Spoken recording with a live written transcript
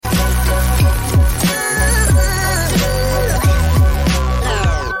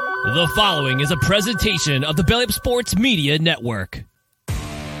The following is a presentation of the Belly Up Sports Media Network.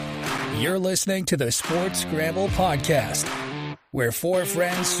 You're listening to the Sports Scramble Podcast, where four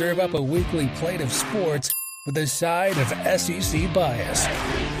friends serve up a weekly plate of sports with a side of SEC bias.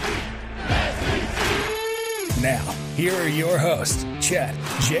 Now, here are your hosts, Chet,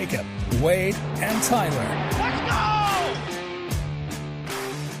 Jacob, Wade, and Tyler. Let's go!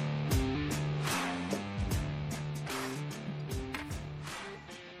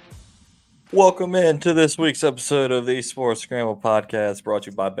 Welcome in to this week's episode of the Sports Scramble Podcast, brought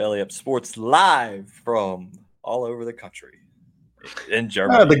to you by Belly Up Sports, live from all over the country in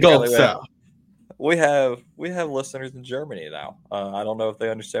Germany. The Gulf South. We have listeners in Germany now. I don't know if they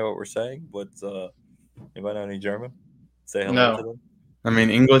understand what we're saying, but anybody know any German? Say hello to them. I mean,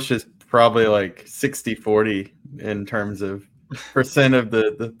 English is probably like 60-40 in terms of percent of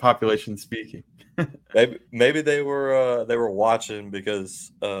the population speaking. maybe they were watching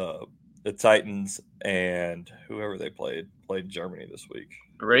because the Titans and whoever they played Germany this week.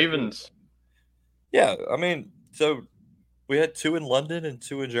 Ravens. Yeah, I mean, so we had two in London and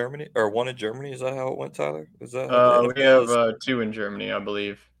two in Germany, or one in Germany. Is that how it went, Tyler? Is that we have two in Germany, I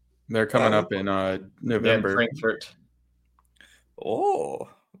believe. They're coming up in November. Yeah, Frankfurt. Oh,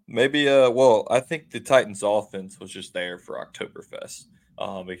 maybe. Well, I think the Titans' offense was just there for Oktoberfest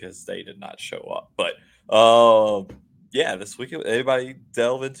because they did not show up. But yeah, this week, anybody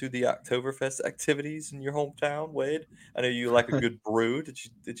delve into the Oktoberfest activities in your hometown, Wade? I know you like a good brew. Did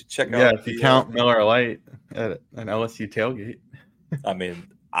you check out? Yeah, if you count Miller Lite at an LSU tailgate. I mean,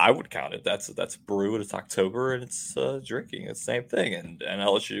 I would count it. That's brew. It's October and it's drinking. It's the same thing. And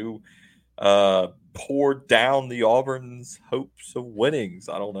LSU poured down the Auburn's hopes of winnings.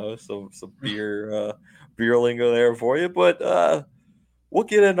 I don't know, some beer lingo there for you, but we'll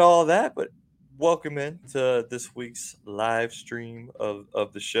get into all that. But welcome in to this week's live stream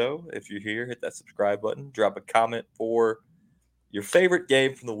of the show. If you're here, hit that subscribe button. Drop a comment for your favorite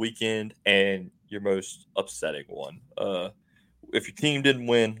game from the weekend and your most upsetting one. If your team didn't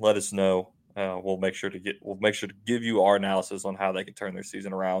win, let us know. We'll make sure to give you our analysis on how they can turn their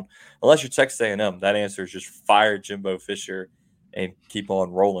season around. Unless you're Texas A&M, that answer is just fire Jimbo Fisher and keep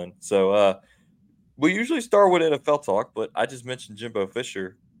on rolling. So we usually start with NFL talk, but I just mentioned Jimbo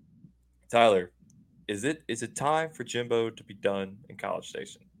Fisher. Tyler, is it time for Jimbo to be done in College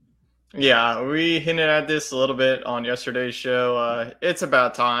Station? Yeah, we hinted at this a little bit on yesterday's show. It's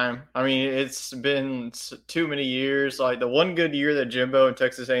about time. I mean, it's been too many years. Like the one good year that Jimbo and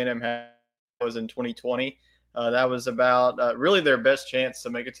Texas A&M had was in 2020. That was about really their best chance to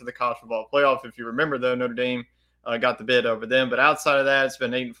make it to the college football playoff. If you remember, though, Notre Dame got the bid over them. But outside of that, it's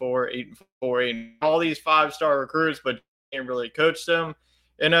been 8-4, 8-4, all these five-star recruits, but can't really coach them.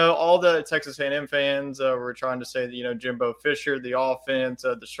 All the Texas A&M fans were trying to say that, Jimbo Fisher, the offense,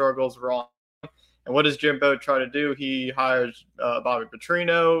 the struggles were on. And what does Jimbo try to do? He hires Bobby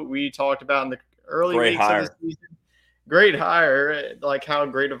Petrino. We talked about in the early weeks of the season. Great hire, like how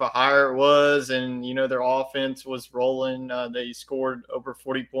great of a hire it was. And, their offense was rolling. They scored over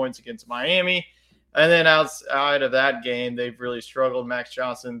 40 points against Miami. And then outside of that game, they've really struggled. Max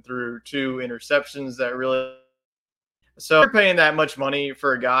Johnson threw 2 interceptions that really – so you're paying that much money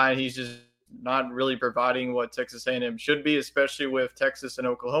for a guy, and he's just not really providing what Texas A&M should be, especially with Texas and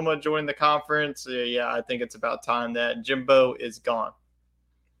Oklahoma joining the conference. Yeah, I think it's about time that Jimbo is gone.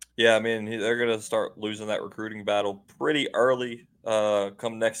 Yeah, I mean, they're going to start losing that recruiting battle pretty early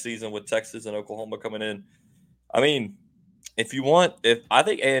come next season with Texas and Oklahoma coming in. I mean, I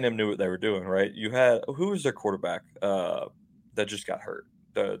think A&M knew what they were doing, right? You had – who was their quarterback that just got hurt?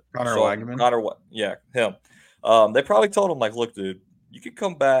 Connor Wagaman? Yeah, him. They probably told him, like, look, dude, you could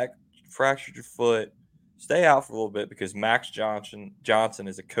come back, fractured your foot, stay out for a little bit because Max Johnson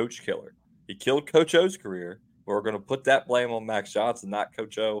is a coach killer. He killed Coach O's career. We're going to put that blame on Max Johnson, not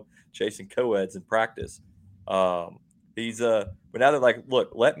Coach O chasing co-eds in practice. But now they're like,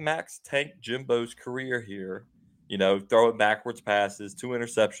 look, let Max tank Jimbo's career here. Throwing backwards passes, 2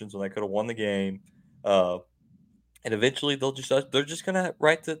 interceptions when they could have won the game. And eventually they're just going to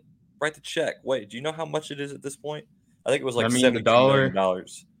write the check. Wait, do you know how much it is at this point? I think it was like $17 million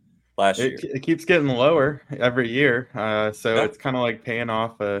last year. It keeps getting lower every year. It's kind of like paying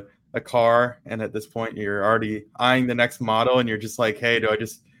off a car. And at this point, you're already eyeing the next model. And you're just like, hey, do I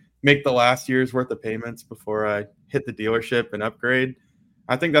just make the last year's worth of payments before I hit the dealership and upgrade?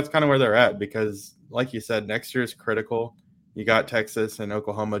 I think that's kind of where they're at because, like you said, next year is critical. You got Texas and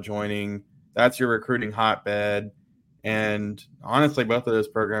Oklahoma joining. That's your recruiting hotbed. And honestly, both of those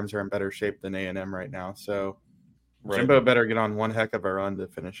programs are in better shape than A&M right now. So Jimbo better get on one heck of a run to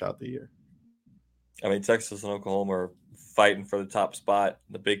finish out the year. I mean, Texas and Oklahoma are fighting for the top spot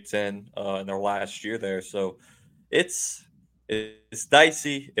in the Big Ten in their last year there. So it's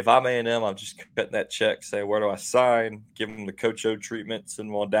dicey. If I'm A&M, I'm just cutting that check, say, where do I sign? Give them the Coach O treatment, send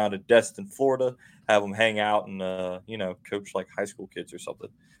them on down to Destin, Florida, have them hang out and, coach like high school kids or something.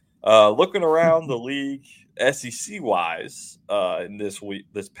 Looking around the league, SEC-wise, in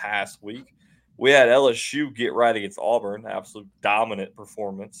this past week, we had LSU get right against Auburn, absolute dominant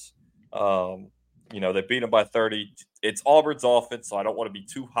performance. They beat them by 30. It's Auburn's offense, so I don't want to be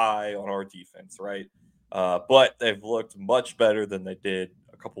too high on our defense, right? But they've looked much better than they did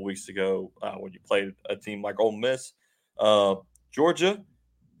a couple weeks ago when you played a team like Ole Miss. Georgia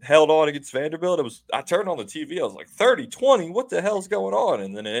held on against Vanderbilt. I turned on the TV. I was like, 30-20. What the hell's going on?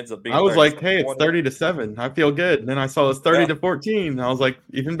 And then it ends up being I was like, hey, it's 30-7. I feel good. And then I saw it's 30-14. I was like,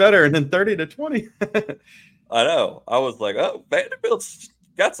 even better. And then 30-20. I know. I was like, oh, Vanderbilt's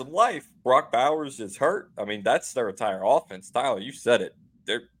got some life. Brock Bowers is hurt. I mean, that's their entire offense. Tyler, you said it.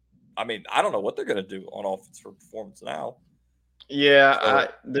 I don't know what they're going to do on offense for performance now. Yeah,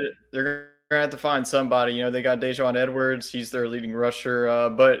 they're going to have to find somebody. They got Dejon Edwards. He's their leading rusher.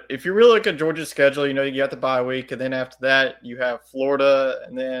 But if you really look at Georgia's schedule, you got the bye week. And then after that, you have Florida.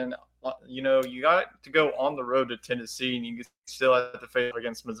 And then, you got to go on the road to Tennessee. And you still have to face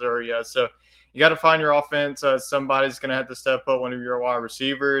against Missouri. So you got to find your offense. Somebody's going to have to step up, one of your wide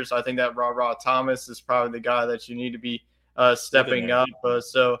receivers. I think that Ra Thomas is probably the guy that you need to be stepping up.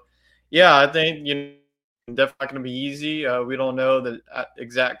 Yeah, I think definitely not going to be easy. We don't know the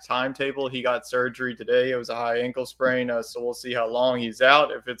exact timetable. He got surgery today. It was a high ankle sprain, so we'll see how long he's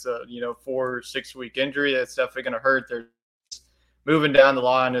out. If it's a 4 or 6 week injury, that's definitely going to hurt. They're moving down the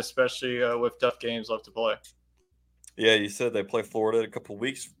line, especially with tough games left to play. Yeah, you said they play Florida in a couple of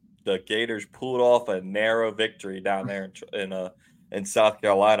weeks. The Gators pulled off a narrow victory down there in South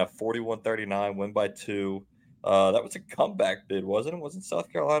Carolina, 41-39, win by 2. That was a comeback bid, wasn't it? Wasn't South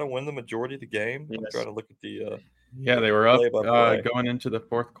Carolina win the majority of the game? Yes. I'm trying to look at the they were up going into the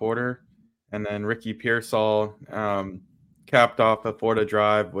fourth quarter, and then Ricky Pearsall capped off a Florida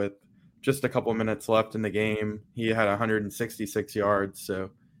drive with just a couple minutes left in the game. He had 166 yards, so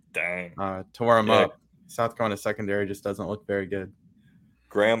dang, tore him up. South Carolina secondary just doesn't look very good.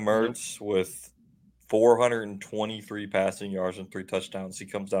 Graham Mertz with 423 passing yards and 3 touchdowns. He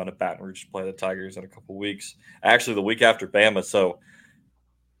comes down to Baton Rouge to play the Tigers in a couple weeks. Actually, the week after Bama. So,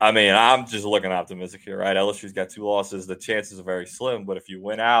 I'm just looking optimistic here, right? LSU's got 2 losses. The chances are very slim, but if you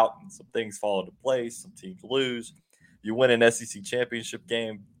win out and some things fall into place, some teams lose, you win an SEC championship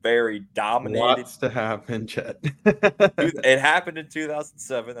game, very dominated. Lots to happen, Chet. It happened in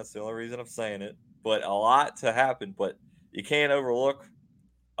 2007. That's the only reason I'm saying it. But a lot to happen. But you can't overlook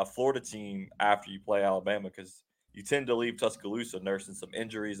a Florida team after you play Alabama because you tend to leave Tuscaloosa nursing some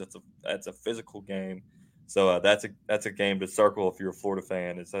injuries. That's a physical game. So that's a game to circle if you're a Florida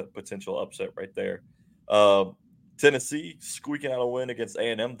fan. It's a potential upset right there. Tennessee squeaking out a win against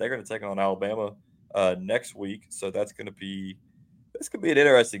A&M. They're going to take on Alabama next week. So that's going to be an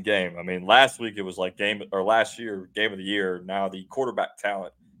interesting game. I mean, last week it was like last year, game of the year. Now the quarterback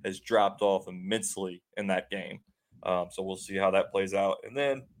talent has dropped off immensely in that game. So we'll see how that plays out. And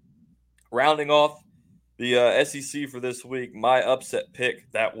then rounding off the SEC for this week, my upset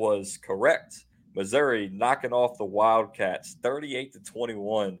pick that was correct. Missouri knocking off the Wildcats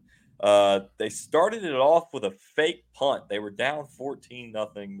 38-21. They started it off with a fake punt. They were down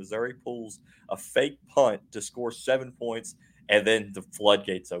 14-0. Missouri pulls a fake punt to score 7 points, and then the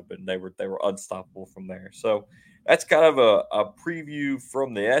floodgates opened. They were unstoppable from there. So that's kind of a preview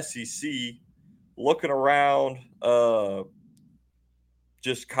from the SEC. Looking around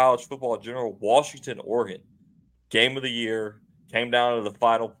just college football in general, Washington, Oregon, game of the year, came down to the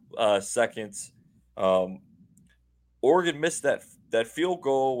final seconds. Oregon missed that field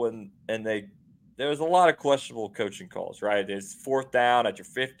goal and there was a lot of questionable coaching calls, right? It's 4th down at your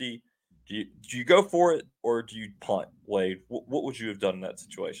 50. Do you go for it or do you punt, Wade? What would you have done in that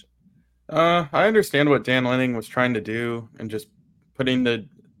situation? I understand what Dan Lanning was trying to do and just putting the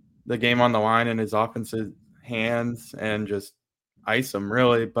game on the line in his offensive hands and just ice him,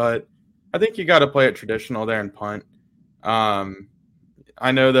 really. But I think you got to play it traditional there and punt.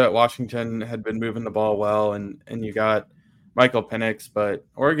 I know that Washington had been moving the ball well, and you got Michael Penix, but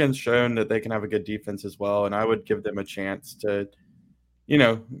Oregon's shown that they can have a good defense as well, and I would give them a chance to,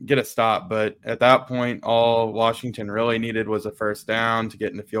 get a stop. But at that point, all Washington really needed was a 1st down to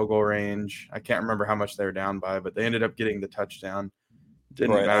get into field goal range. I can't remember how much they were down by, but they ended up getting the touchdown.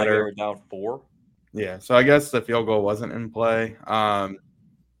 Didn't matter. They were down 4. Yeah, so I guess the field goal wasn't in play.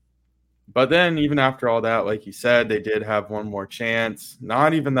 But then even after all that, like you said, they did have one more chance.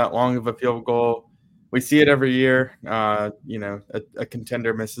 Not even that long of a field goal. we see it every year. A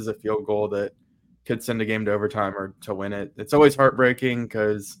contender misses a field goal that could send a game to overtime or to win it. It's always heartbreaking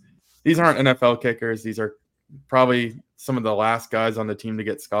because these aren't NFL kickers. These are probably some of the last guys on the team to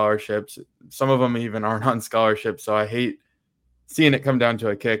get scholarships. Some of them even aren't on scholarships. So I hate seeing it come down to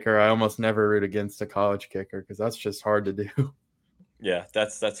a kicker. I almost never root against a college kicker because that's just hard to do. Yeah,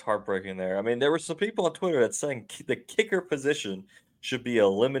 that's heartbreaking there. I mean, there were some people on Twitter that saying the kicker position should be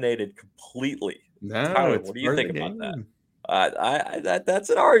eliminated completely. No, Tyler, what do you think about that? That's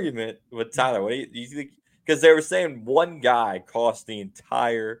an argument with Tyler. What do you think? Because they were saying one guy cost the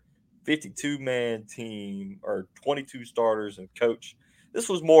entire 52-man team or 22 starters and coach. This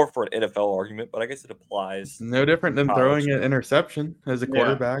was more for an NFL argument, but I guess it applies. No different than throwing an interception as a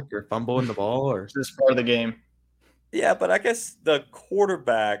quarterback or fumbling the ball or just part of the game. Yeah, but I guess the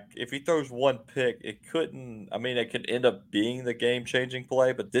quarterback, if he throws one pick, it could end up being the game-changing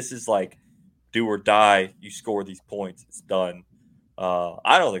play, but this is like do or die. You score these points, it's done.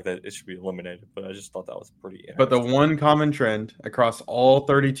 I don't think that it should be eliminated, but I just thought that was pretty interesting. But the one common trend across all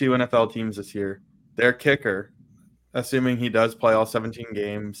 32 NFL teams this year, their kicker, assuming he does play all 17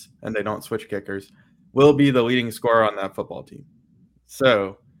 games and they don't switch kickers, will be the leading scorer on that football team.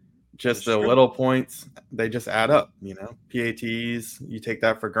 So just the little points, they just add up, PATs, you take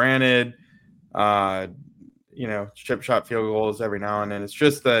that for granted, chip shot field goals every now and then. It's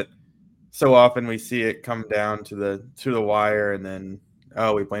just that so often we see it come down to the wire and then,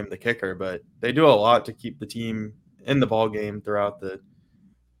 we blame the kicker, but they do a lot to keep the team in the ball game throughout the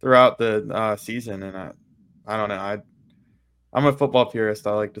season. And I don't know. I'm a football purist.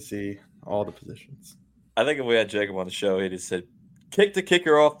 I like to see all the positions. I think if we had Jacob on the show, he'd have said, kick the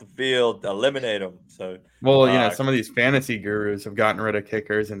kicker off the field, eliminate him. So, some of these fantasy gurus have gotten rid of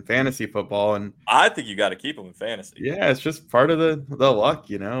kickers in fantasy football, and I think you got to keep them in fantasy. Yeah, it's just part of the luck,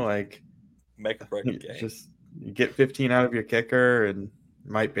 like make a break game. Just you get 15 out of your kicker, and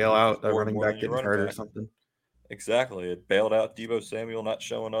might bail out a running back getting hurt or something. Exactly, it bailed out Deebo Samuel not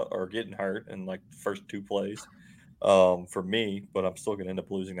showing up or getting hurt in like the first two plays. For me, but I'm still going to end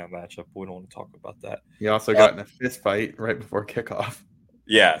up losing that matchup. We don't want to talk about that. He also got in a fist fight right before kickoff.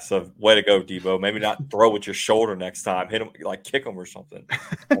 Yeah, so way to go, Deebo. Maybe not throw with your shoulder next time. Hit him, kick him or something.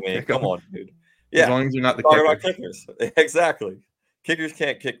 I mean, come on, dude. Yeah, as long as you're not the kicker. kicker. About kickers. Exactly. Kickers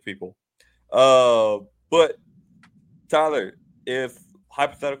can't kick people. But Tyler, if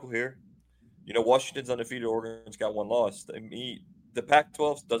hypothetical here, Washington's undefeated, Oregon's got one loss. They meet. The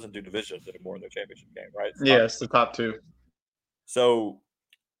Pac-12 doesn't do divisions anymore in their championship game, right? It's the top two. So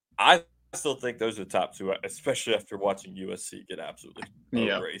I still think those are the top two, especially after watching USC get absolutely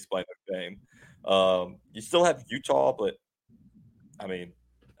erased by Notre Dame. You still have Utah, but,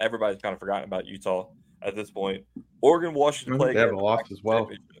 everybody's kind of forgotten about Utah at this point. Oregon, Washington play. They have a loss as well.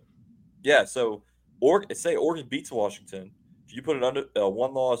 Yeah, so say Oregon beats Washington. Do you put an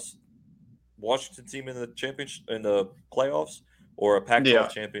one-loss Washington team in the championship in the playoffs? Or a Pac-12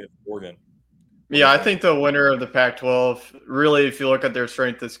 champion, Oregon? Yeah, I think the winner of the Pac-12, really, if you look at their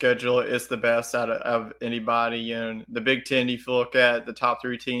strength of schedule, is the best out of anybody. And the Big Ten, if you look at the top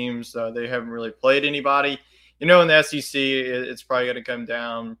three teams, they haven't really played anybody. In the SEC, it's probably going to come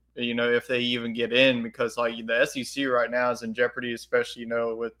down, if they even get in, because the SEC right now is in jeopardy, especially,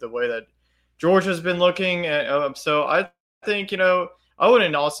 with the way that Georgia's been looking. So I think, I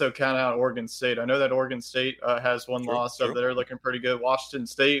wouldn't also count out Oregon State. I know that Oregon State has one loss, so they're looking pretty good. Washington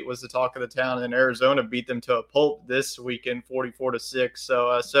State was the talk of the town, and Arizona beat them to a pulp this weekend, 44-6.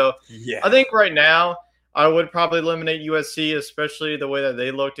 So I think right now I would probably eliminate USC, especially the way that they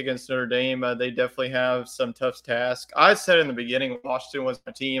looked against Notre Dame. They definitely have some tough tasks. I said in the beginning, Washington was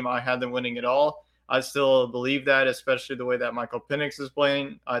my team. I had them winning it all. I still believe that, especially the way that Michael Penix is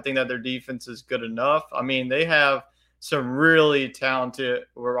playing. I think that their defense is good enough. They have some really talented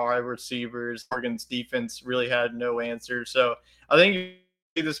wide receivers. Oregon's defense really had no answer. So I think you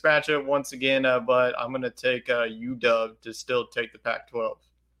see this matchup once again, but I'm going to take UW to still take the Pac-12.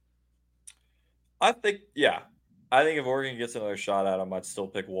 I think if Oregon gets another shot at them, I'd still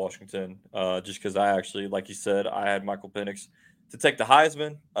pick Washington just because I actually, like you said, I had Michael Penix to take the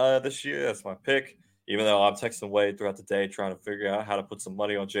Heisman this year. That's my pick. Even though I'm texting Wade throughout the day trying to figure out how to put some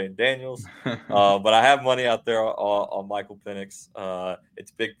money on Jayden Daniels. But I have money out there on Michael Penix.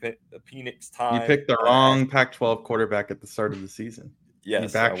 It's Big Penix time. You picked the wrong Pac-12 quarterback at the start of the season. Yes. You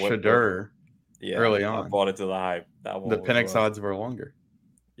backed Shedeur early on. I bought into the hype. That one the Penix odds were longer.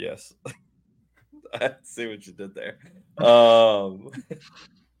 Yes. I see what you did there. But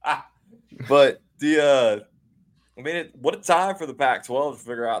what a time for the Pac-12 to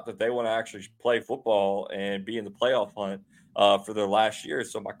figure out that they want to actually play football and be in the playoff hunt for their last year.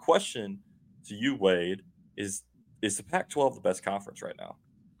 So my question to you, Wade, is the Pac-12 the best conference right now?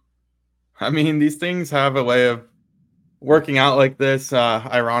 I mean, these things have a way of working out like this.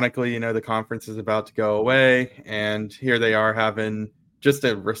 Ironically, the conference is about to go away, and here they are having just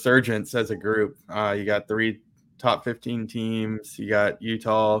a resurgence as a group. You got 3 top 15 teams. You got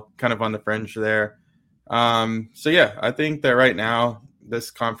Utah kind of on the fringe there. So yeah, I think that right now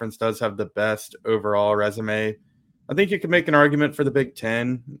this conference does have the best overall resume. I think you could make an argument for the Big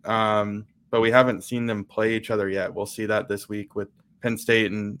Ten, but we haven't seen them play each other yet. We'll see that this week with Penn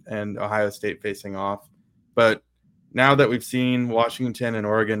State and Ohio State facing off. But now that we've seen Washington and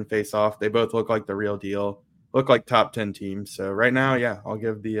Oregon face off, they both look like the real deal, look like top 10 teams. So right now, yeah, I'll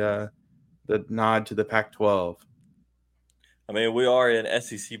give the nod to the Pac-12. I mean, we are an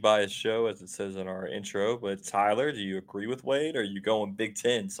SEC biased show, as it says in our intro. But Tyler, do you agree with Wade, or are you going Big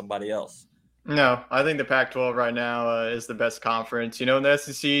Ten, somebody else? No, I think the Pac-12 right now is the best conference. In the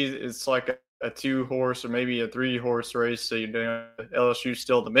SEC, it's like a 2-horse or maybe a 3-horse race. So LSU's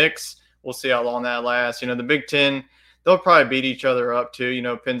still in the mix. We'll see how long that lasts. The Big Ten, they'll probably beat each other up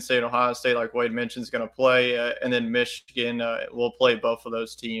too. Penn State and Ohio State, like Wade mentioned, is going to play, and then Michigan will play both of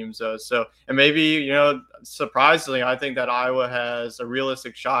those teams. And maybe surprisingly, I think that Iowa has a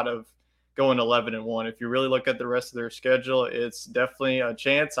realistic shot of going 11-1. If you really look at the rest of their schedule, it's definitely a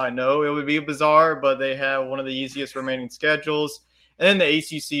chance. I know it would be bizarre, but they have one of the easiest remaining schedules. And then the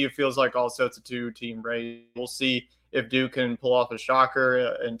ACC, it feels like also it's a 2-team race. We'll see if Duke can pull off a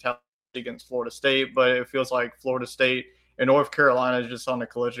shocker and against Florida State, but it feels like Florida State and North Carolina is just on a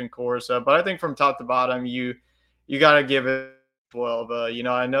collision course. But I think from top to bottom, you got to give it 12.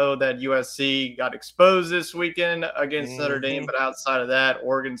 I know that USC got exposed this weekend against Notre Dame, but outside of that,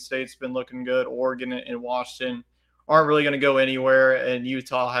 Oregon State's been looking good. Oregon and Washington aren't really going to go anywhere, and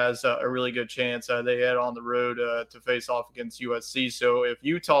Utah has a really good chance. They head on the road to face off against USC. So if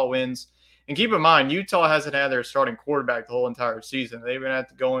Utah wins, and keep in mind, Utah hasn't had their starting quarterback the whole entire season. They've been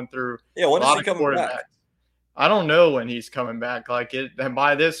going through when a lot is he of coming quarterbacks. back? I don't know when he's coming back. And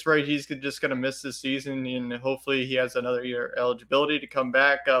by this rate, he's just going to miss this season, and hopefully he has another year eligibility to come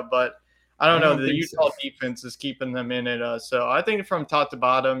back. But I don't know. The Utah defense is keeping them in it. So I think from top to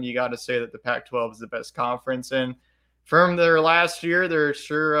bottom, you got to say that the Pac-12 is the best conference. And from their last year, they're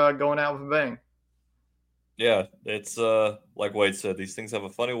sure going out with a bang. Yeah, it's like Wade said, these things have a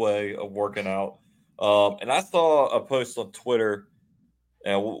funny way of working out. And I saw a post on Twitter,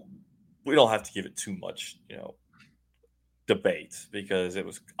 and we don't have to give it too much, debate, because it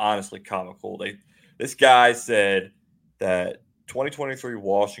was honestly comical. This guy said that 2023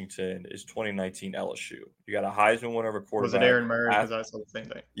 Washington is 2019 LSU. You got a Heisman winner of a quarterback. Was it Aaron Murray? Because I saw the same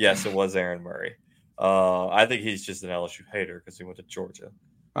thing. Yes, it was Aaron Murray. I think he's just an LSU hater because he went to Georgia.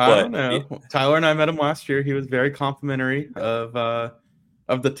 I don't know. Tyler and I met him last year. He was very complimentary of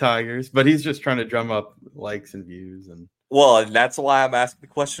the Tigers, but he's just trying to drum up likes and views. And that's why I'm asking the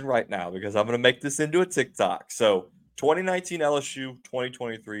question right now, because I'm going to make this into a TikTok. So 2019 LSU,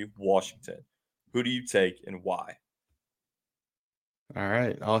 2023 Washington. Who do you take and why? All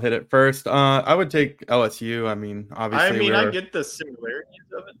right, I'll hit it first. I would take LSU. I mean, obviously, I get the similarities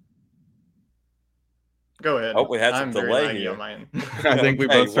of it. Go ahead. Oh, we had some delay here. I think we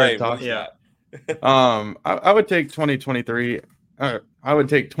both started talking. Yeah. I would take 2023. I would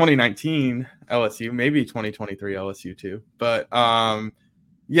take 2019 LSU, maybe 2023 LSU too. But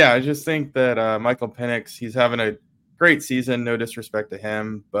yeah, I just think that Michael Penix, he's having a great season. No disrespect to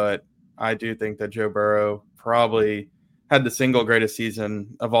him, but I do think that Joe Burrow probably had the single greatest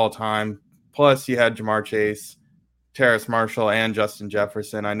season of all time. Plus, you had Jamar Chase, Terrace Marshall, and Justin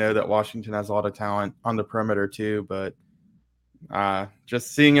Jefferson. I know that Washington has a lot of talent on the perimeter too, but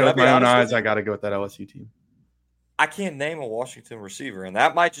just seeing it with my own eyes, I got to go with that LSU team. I can't name a Washington receiver, and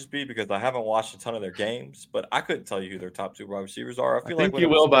that might just be because I haven't watched a ton of their games, but I couldn't tell you who their top 2 wide receivers are. I think you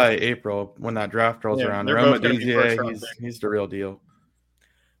will by April when that draft rolls around. Rome Odunze, he's the real deal.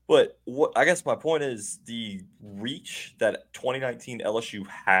 But I guess my point is the reach that 2019 LSU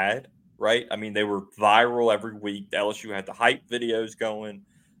had, right? I mean, they were viral every week. LSU had the hype videos going.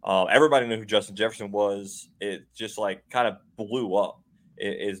 Everybody knew who Justin Jefferson was. It just kind of blew up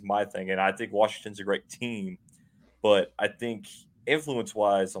is my thing. And I think Washington's a great team. But I think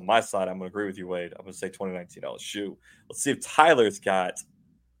influence-wise on my side, I'm going to agree with you, Wade. I'm going to say 2019 LSU. Let's see if Tyler's got a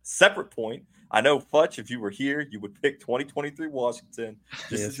separate point. I know, Futch, if you were here, you would pick 2023 Washington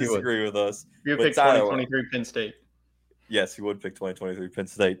just to disagree with us. You would pick 2023 Penn State. Yes, you would pick 2023 Penn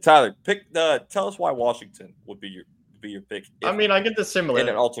State. Tyler, tell us why Washington would be be your pick. I mean, I get the similar. In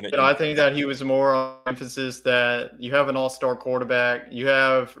an alternate. I think that he was more on emphasis that you have an all-star quarterback, you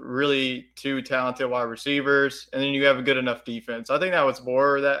have really two talented wide receivers, and then you have a good enough defense. I think that was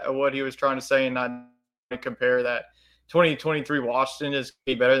more that what he was trying to say, and not compare that 2023 Washington is going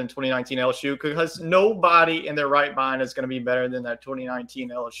to be better than 2019 LSU, because nobody in their right mind is going to be better than that 2019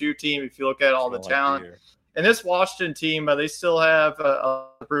 LSU team. If you look at all the talent. And this Washington team, they still have to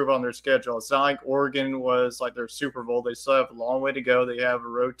prove on their schedule. It's not like Oregon was like their Super Bowl. They still have a long way to go. They have a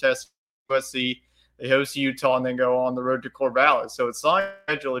road test USC. They host Utah and then go on the road to Corvallis. So it's not like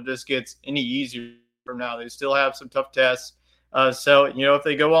the schedule it just gets any easier from now. They still have some tough tests. So, if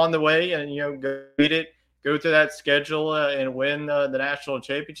they go on the way and, go beat it, go through that schedule and win the national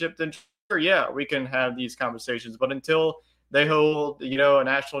championship, then sure, yeah, we can have these conversations. But until they hold, a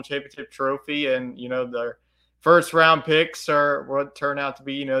national championship trophy and, their first round picks are what turn out to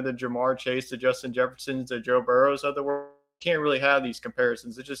be, the Jamar Chase, the Justin Jeffersons, the Joe Burrows of the world. Can't really have these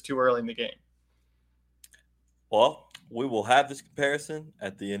comparisons. It's just too early in the game. Well, we will have this comparison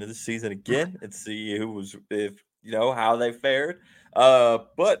at the end of the season again and see how they fared.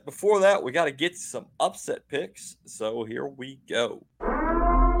 But before that, we got to get some upset picks. So here we go.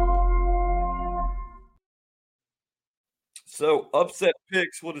 So upset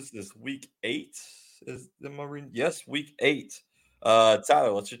picks. What is this? Week 8? Yes, week 8.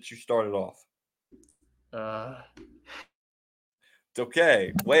 Tyler, let's get you started off. It's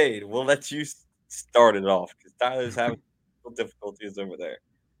okay. Wade, we'll let you start it off because Tyler's having difficulties over there.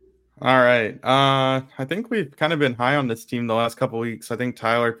 All right. I think we've kind of been high on this team the last couple of weeks. I think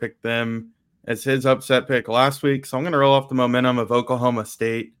Tyler picked them as his upset pick last week. So I'm going to roll off the momentum of Oklahoma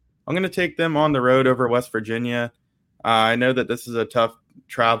State. I'm going to take them on the road over West Virginia. I know that this is a tough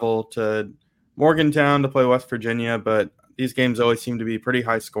travel to Morgantown to play West Virginia, but these games always seem to be pretty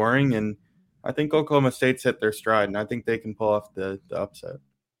high scoring, and I think Oklahoma State's hit their stride, and I think they can pull off the upset.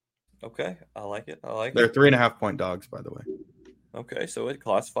 Okay, I like it. They're 3.5-point dogs, by the way. Okay, so it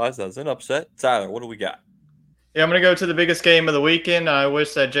classifies as an upset. Tyler, what do we got? Yeah, I'm going to go to the biggest game of the weekend. I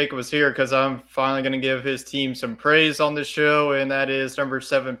wish that Jacob was here because I'm finally going to give his team some praise on the show, and that is number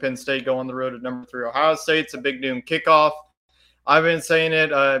 7 Penn State going on the road to number 3 Ohio State. It's a big noon kickoff. I've been saying it.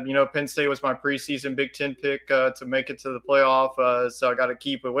 Penn State was my preseason Big Ten pick to make it to the playoff, so I got to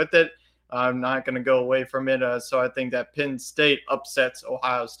keep it with it. I'm not going to go away from it. So I think that Penn State upsets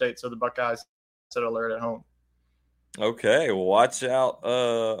Ohio State, so the Buckeyes set alert at home. Okay, well, watch out,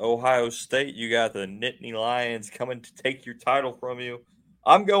 Ohio State. You got the Nittany Lions coming to take your title from you.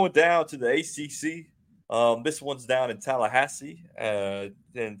 I'm going down to the ACC. This one's down in Tallahassee,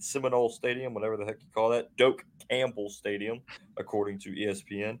 in Seminole Stadium, whatever the heck you call that. Doak Campbell Stadium, according to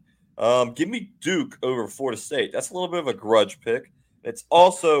ESPN. Give me Duke over Florida State. That's a little bit of a grudge pick. It's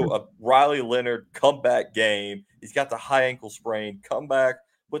also a Riley Leonard comeback game. He's got the high ankle sprain. Come back,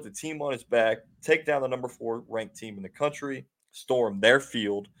 put the team on his back, take down the number 4 ranked team in the country, storm their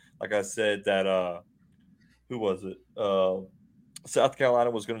field. Like I said, that who was it? South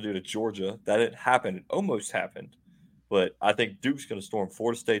Carolina was going to do to Georgia. That didn't happen. It almost happened. But I think Duke's going to storm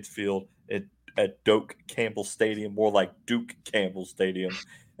Florida State's field at Doak Campbell Stadium, more like Duke Campbell Stadium,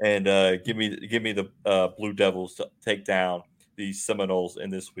 and give me the Blue Devils to take down the Seminoles in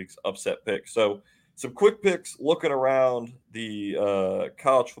this week's upset pick. So some quick picks looking around the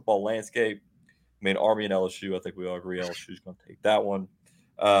college football landscape. I mean, Army and LSU, I think we all agree LSU's going to take that one.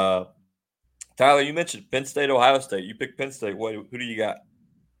 Tyler, you mentioned Penn State, Ohio State. You picked Penn State. Who do you got?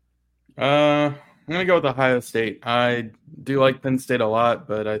 I'm going to go with Ohio State. I do like Penn State a lot,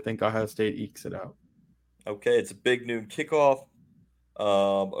 but I think Ohio State ekes it out. Okay, it's a big noon kickoff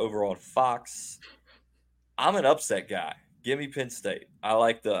over on Fox. I'm an upset guy. Give me Penn State. I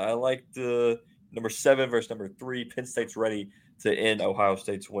like the number 7 versus number 3. Penn State's ready to end Ohio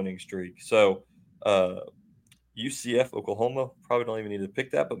State's winning streak. So UCF, Oklahoma, probably don't even need to pick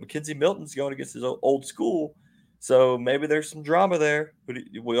that. But McKenzie Milton's going against his old school. So maybe there's some drama there.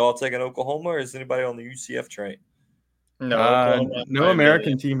 We all taking Oklahoma, or is anybody on the UCF train? No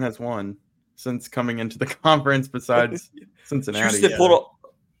American team has won since coming into the conference besides Cincinnati.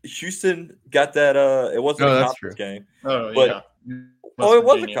 Houston got that. It wasn't a conference game. Oh, but, yeah. It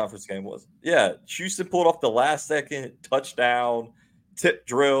was a conference game, was it? Yeah. Houston pulled off the last-second touchdown, tip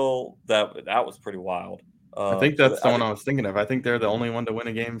drill. That was pretty wild. I think that's the one I was thinking of. I think they're the only one to win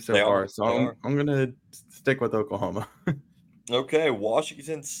a game so far. So I'm going to stick with Oklahoma. Okay,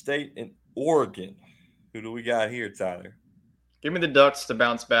 Washington State and Oregon. Who do we got here, Tyler? Give me the Ducks to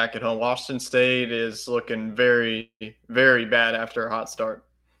bounce back at home. Washington State is looking very, very bad after a hot start.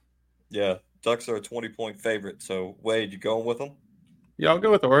 Yeah, Ducks are a 20-point favorite. So, Wade, you going with them? Yeah, I'll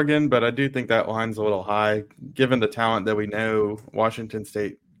go with Oregon, but I do think that line's a little high, given the talent that we know Washington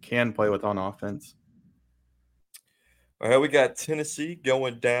State can play with on offense. All right, we got Tennessee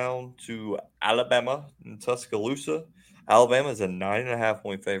going down to Alabama in Tuscaloosa. Alabama is a 9.5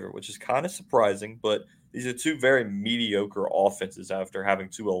 point favorite, which is kind of surprising, but these are two very mediocre offenses after having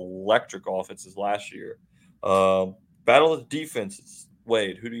two electric offenses last year. Battle of defenses.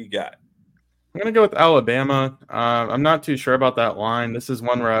 Wade, who do you got? I'm going to go with Alabama. I'm not too sure about that line. This is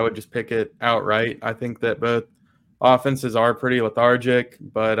one where I would just pick it outright. I think that both offenses are pretty lethargic,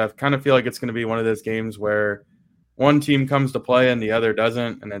 but I kind of feel like it's going to be one of those games where one team comes to play and the other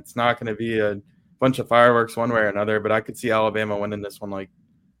doesn't, and it's not going to be a bunch of fireworks one way or another. But I could see Alabama winning this one, like,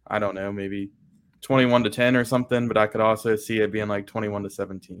 I don't know, maybe 21-10 or something, but I could also see it being like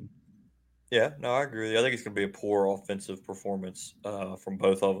 21-17. Yeah, no, I agree with you. I think it's going to be a poor offensive performance from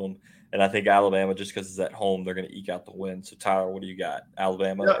both of them. And I think Alabama, just because it's at home, they're going to eke out the win. So, Tyler, what do you got?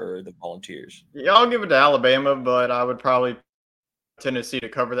 Alabama or the Volunteers? Yeah, I'll give it to Alabama, but I would probably Tennessee to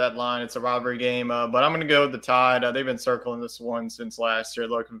cover that line. It's a rivalry game, but I'm going to go with the Tide. They've been circling this one since last year,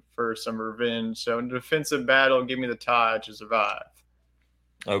 looking for some revenge. So, in a defensive battle, give me the Tide to survive.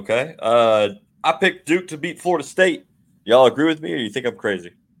 Okay. I picked Duke to beat Florida State. Y'all agree with me, or you think I'm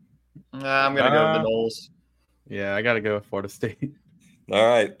crazy? I'm going to go with the Noles. Yeah, I got to go with Florida State. All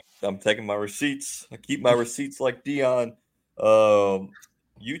right. I'm taking my receipts. I keep my receipts like Dion.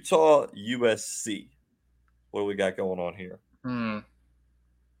 Utah, USC. What do we got going on here?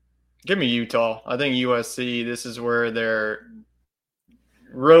 Give me Utah. I think USC, this is where their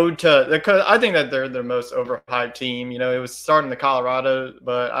road to – because I think that they're the most overhyped team. You know, it was starting to Colorado,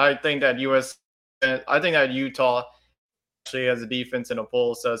 but I think that Utah actually has a defense and a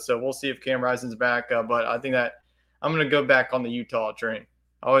pulse. So we'll see if Cam Rising's back. But I think that I'm going to go back on the Utah train.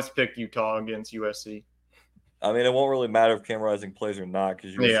 I always pick Utah against USC. I mean, it won't really matter if Cam Rising plays or not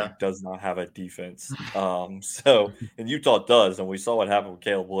because USC does not have a defense. And Utah does, and we saw what happened with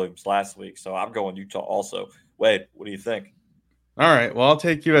Caleb Williams last week. So I'm going Utah also. Wade, what do you think? All right, well, I'll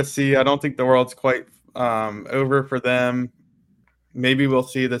take USC. I don't think the world's quite over for them. Maybe we'll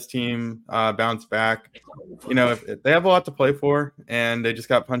see this team bounce back. You know, if they have a lot to play for, and they just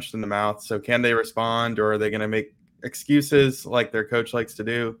got punched in the mouth. So can they respond, or are they going to make excuses like their coach likes to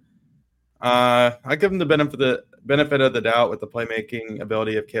do? I give them the benefit of the doubt with the playmaking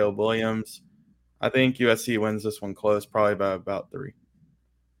ability of Caleb Williams. I think USC wins this one close, probably by about 3.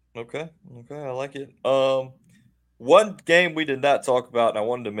 Okay, I like it. One game we did not talk about, and I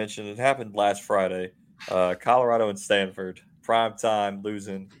wanted to mention, it happened last Friday. Colorado and Stanford, prime time,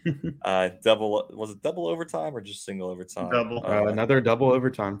 losing. Was it double overtime or just single overtime? Double. Another double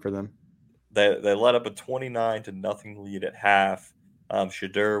overtime for them. They let up a 29-0 lead at half.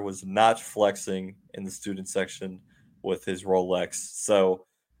 Shedeur was not flexing in the student section with his Rolex. So,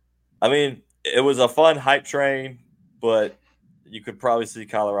 I mean, it was a fun hype train, but you could probably see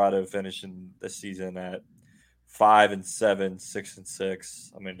Colorado finishing the season at 5-7,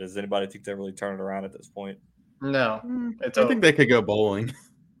 6-6. I mean, does anybody think they really turn it around at this point? No. I think they could go bowling.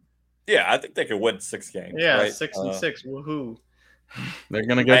 Yeah, I think they could win 6 games. Yeah, right? 6-6. Woohoo. They're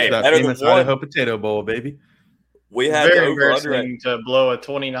going to go to that famous Idaho Potato Bowl, baby. We had very embarrassing to blow a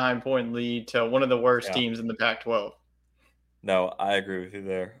 29-point lead to one of the worst teams in the Pac-12. No, I agree with you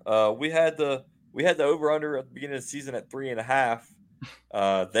there. We had the over/under at the beginning of the season at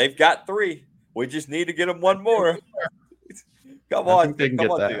 3.5. They've got 3. We just need to get them one more. Come on,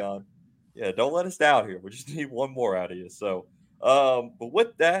 Dion. Yeah, don't let us down here. We just need one more out of you. So, but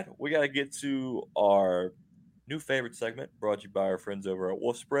with that, we got to get to our new favorite segment brought to you by our friends over at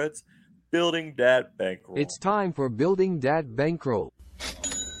Wolf Spreads. Building Dat Bankroll. It's time for Building Dat Bankroll.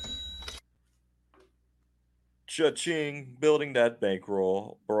 Cha-ching, Building Dat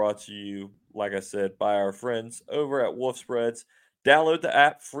Bankroll, brought to you, like I said, by our friends over at Wolf Spreads. Download the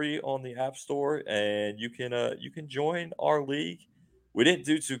app free on the App Store, and you can join our league. We didn't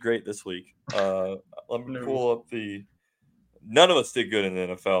do too great this week. Let me pull up the. None of us did good in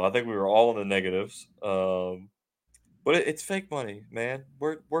the NFL. I think we were all in the negatives. But it's fake money, man.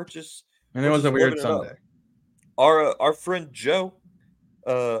 We're just. And it was a weird Sunday. Our friend Joe,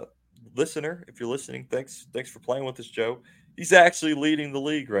 listener, if you're listening, thanks for playing with us, Joe. He's actually leading the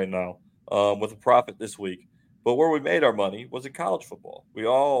league right now with a profit this week. But where we made our money was in college football. We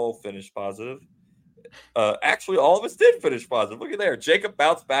all finished positive. Actually, all of us did finish positive. Look at there. Jacob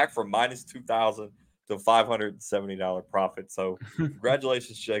bounced back from minus $2,000 to $570 profit. So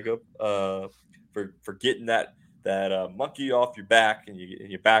congratulations, Jacob, for getting that monkey off your back and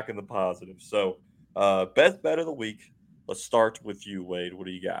you're back in the positive. So best bet of the week. Let's start with you, Wade. What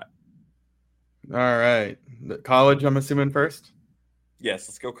do you got? All right. The college, I'm assuming first? Yes,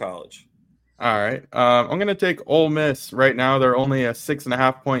 let's go college. All right. I'm going to take Ole Miss. Right now, they're only a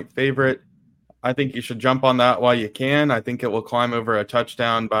 6.5-point favorite. I think you should jump on that while you can. I think it will climb over a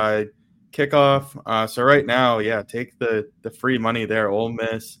touchdown by kickoff. So right now, yeah, take the free money there, Ole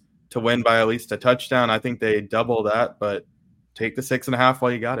Miss, to win by at least a touchdown. I think they double that, but take the 6.5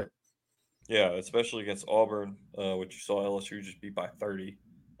 while you got it. Yeah, especially against Auburn, which you saw LSU just beat by 30.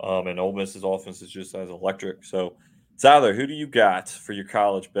 And Ole Miss's offense is just as electric. So, Tyler, who do you got for your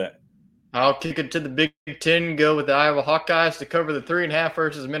college bet? I'll kick it to the Big Ten, go with the Iowa Hawkeyes to cover the 3.5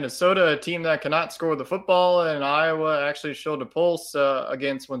 versus Minnesota, a team that cannot score the football. And Iowa actually showed a pulse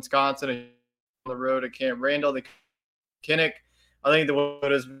against Wisconsin on the road at Camp Randall. The Kinnick, I think the way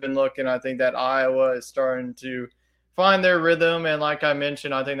it has been looking, I think that Iowa is starting to find their rhythm. And like I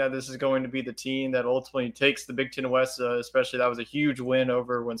mentioned, I think that this is going to be the team that ultimately takes the Big Ten West, especially that was a huge win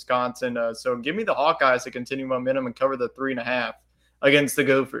over Wisconsin. So give me the Hawkeyes to continue momentum and cover the 3.5 against the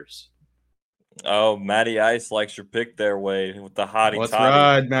Gophers. Oh, Matty Ice likes your pick there, Wade, with the hottie Let's toddy.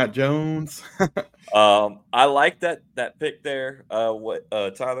 ride, Matt Jones. I like that pick there,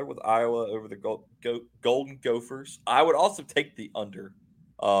 Tyler, with Iowa over the Golden Gophers. I would also take the under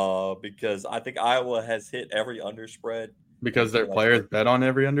because I think Iowa has hit every under spread. Because their players bet on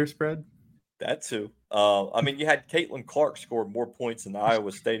every under spread? That too. I mean, you had Caitlin Clark score more points in the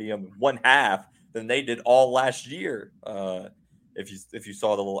Iowa Stadium in one half than they did all last year. If you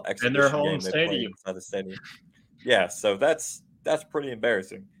saw the little exhibition in their home game they played stadium. inside the stadium. Yeah, so that's pretty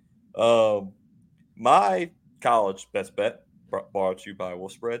embarrassing. My college best bet brought to you by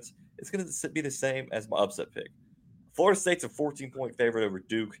Wolf Spreads. It's going to be the same as my upset pick. Florida State's a 14-point favorite over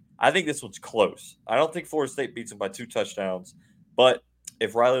Duke. I think this one's close. I don't think Florida State beats them by 2 touchdowns, but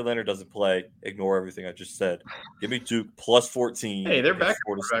if Riley Leonard doesn't play, ignore everything I just said. Give me Duke plus 14. Hey, they're back.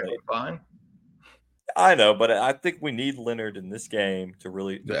 Florida State. Fine. I know, but I think we need Leonard in this game to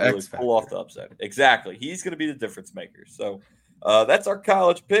really pull off the upset. Exactly. He's going to be the difference maker. So that's our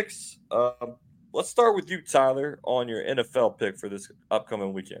college picks. Let's start with you, Tyler, on your NFL pick for this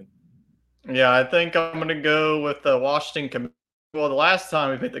upcoming weekend. Yeah, I think I'm going to go with the Washington. Well, the last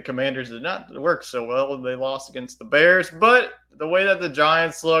time we picked the Commanders did not work so well. They lost against the Bears. But the way that the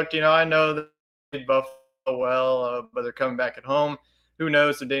Giants looked, I know that they did Buffalo well, but they're coming back at home. Who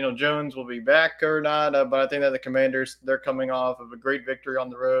knows if Daniel Jones will be back or not, but I think that the Commanders, they're coming off of a great victory on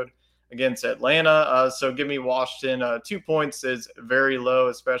the road against Atlanta. So give me Washington. 2 points is very low,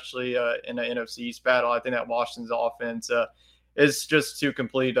 especially in an NFC East battle. I think that Washington's offense is just too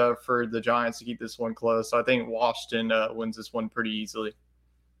complete for the Giants to keep this one close. So I think Washington wins this one pretty easily.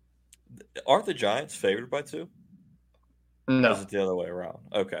 Aren't the Giants favored by 2? No. Or is it the other way around?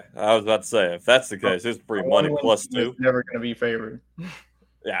 Okay. I was about to say, if that's the case, it's free money plus 2. Never going to be favored.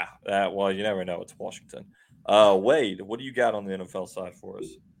 Yeah. Well, you never know. It's Washington. Wade, what do you got on the NFL side for us?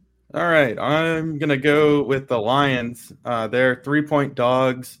 All right. I'm going to go with the Lions. They're 3-point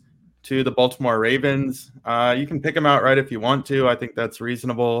dogs to the Baltimore Ravens. You can pick them outright if you want to. I think that's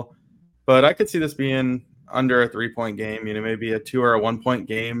reasonable. But I could see this being under a 3-point game, maybe a 2 or a 1-point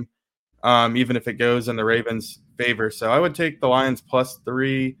game, even if it goes in the Ravens' favor. So I would take the Lions plus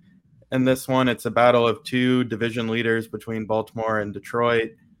 3 in this one. It's a battle of 2 division leaders between Baltimore and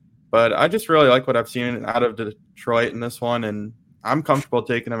Detroit. But I just really like what I've seen out of Detroit in this one, and I'm comfortable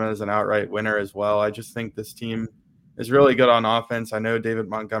taking them as an outright winner as well. I just think this team is really good on offense. I know David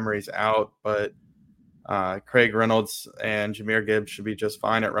Montgomery's out, but Craig Reynolds and Jahmyr Gibbs should be just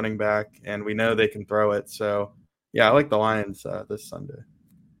fine at running back, and we know they can throw it. So, yeah, I like the Lions this Sunday.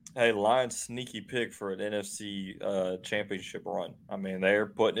 Hey, Lions sneaky pick for an NFC championship run. I mean, they're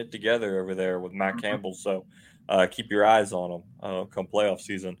putting it together over there with Matt Campbell, so keep your eyes on them come playoff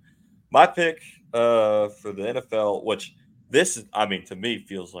season. My pick for the NFL, which this is, to me,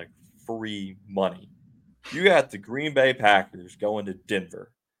 feels like free money. You got the Green Bay Packers going to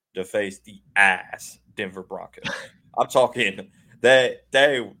Denver to face the ass Denver Broncos. I'm talking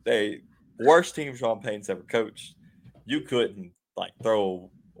they worst team Sean Payton's ever coached. You couldn't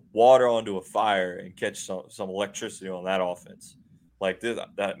throw water onto a fire and catch some electricity on that offense.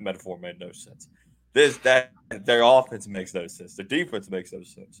 That metaphor made no sense. Their offense makes no sense. Their defense makes no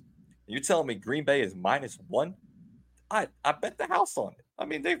sense. You're telling me Green Bay is -1? I bet the house on it. I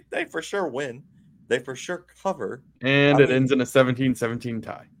mean, they for sure win. They for sure cover. And it ends in a 17-17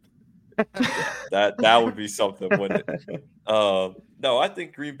 tie. That would be something, wouldn't it? No, I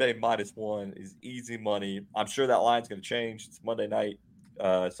think Green Bay -1 is easy money. I'm sure that line's going to change. It's Monday night.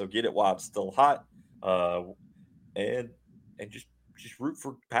 So get it while it's still hot, and just root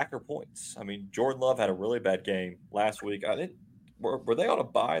for Packer points. I mean, Jordan Love had a really bad game last week. I think were they on a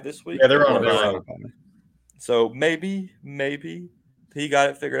bye this week? Yeah, they're on a bye. So maybe he got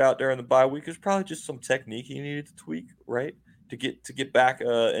it figured out during the bye week. It was probably just some technique he needed to tweak, right, to get back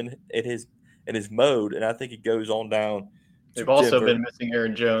in his mode. And I think he goes on down. They've also been missing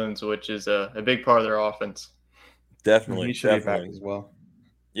Aaron Jones, which is a big part of their offense. Definitely, he should be back as well.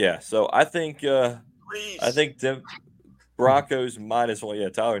 Yeah, so I think Broncos -1. Yeah,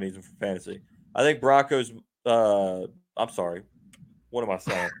 Tyler needs him for fantasy. I think Broncos. I'm sorry. What am I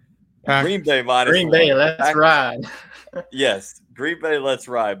saying? Green Bay -1. Green Bay, let's ride. Yes, Green Bay, let's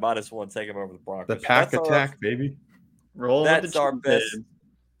ride -1. Take them over the Broncos. The pack attack, baby. That's our best.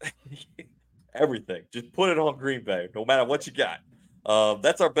 Everything. Just put it on Green Bay, no matter what you got.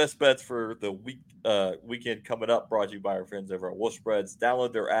 That's our best bets for the weekend coming up. Brought to you by our friends over at Wolf Spreads.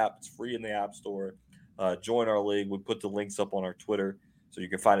 Download their app; it's free in the App Store. Join our league. We put the links up on our Twitter, so you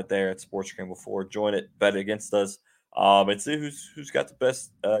can find it there at Sports Scramble 4. Join it, bet against us, and see who's got the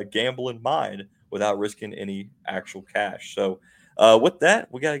best gamble in mind without risking any actual cash. So, with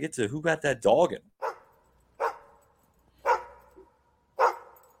that, we got to get to who got that dog in.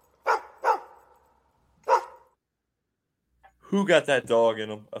 Who got that dog in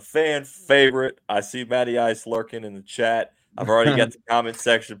him? A fan favorite. I see Matty Ice lurking in the chat. I've already got the comment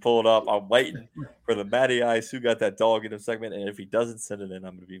section pulled up. I'm waiting for the Matty Ice who got that dog in him segment. And if he doesn't send it in,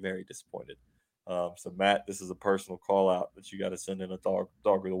 I'm going to be very disappointed. So, Matt, this is a personal call out that you got to send in a dog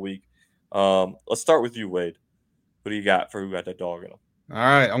of the week. Let's start with you, Wade. What do you got for who got that dog in him? All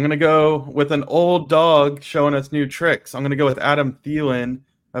right, I'm going to go with an old dog showing us new tricks. I'm going to go with Adam Thielen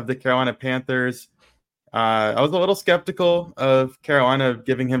of the Carolina Panthers. I was a little skeptical of Carolina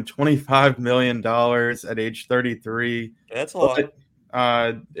giving him $25 million at age 33. That's a lot.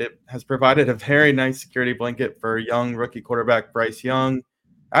 It has provided a very nice security blanket for young rookie quarterback Bryce Young.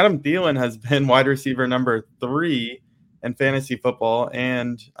 Adam Thielen has been wide receiver number 3 in fantasy football,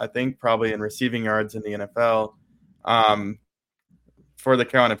 and I think probably in receiving yards in the NFL for the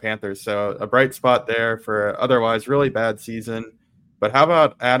Carolina Panthers. So a bright spot there for an otherwise really bad season. But how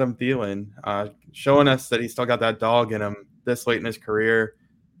about Adam Thielen showing us that he's still got that dog in him this late in his career?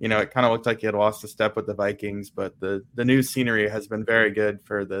 You know, it kind of looked like he had lost a step with the Vikings, but the new scenery has been very good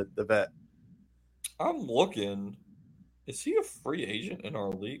for the vet. I'm looking. Is he a free agent in our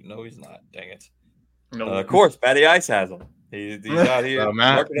league? No, he's not. Dang it. No. Of course, Matty Ice has him. He's out here. So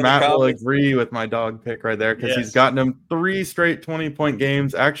Matt will agree with my dog pick right there because he's gotten him 3 straight 20-point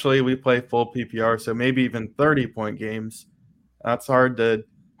games. Actually, we play full PPR, so maybe even 30-point games. That's hard to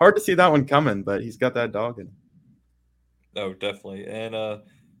see that one coming, but he's got that dog in him. Oh, definitely. And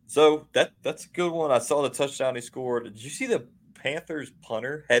so that's a good one. I saw the touchdown he scored. Did you see the Panthers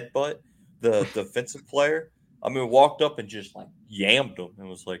punter headbutt the defensive player? I mean, walked up and just like yammed him and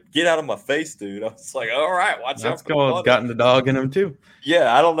was like, "Get out of my face, dude!" I was like, "All right, watch out." That's cool. He's gotten the dog in him too.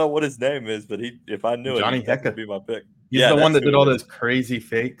 Yeah, I don't know what his name is, but if I knew Johnny it, that would Hecka be my pick. He's the one that did all those crazy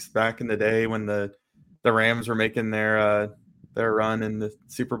fakes back in the day when the Rams were making their run in the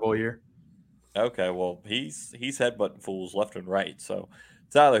Super Bowl year. Okay, well, he's headbutting fools left and right. So,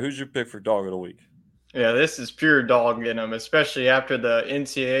 Tyler, who's your pick for dog of the week? Yeah, this is pure dog in them, especially after the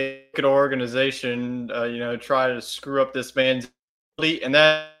NCAA organization, try to screw up this man's elite, and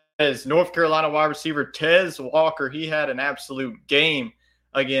that is North Carolina wide receiver Tez Walker. He had an absolute game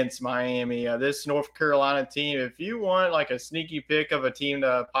against Miami. This North Carolina team, if you want like a sneaky pick of a team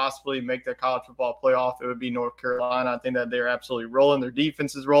to possibly make the college football playoff, it would be North Carolina. I think that they're absolutely rolling. Their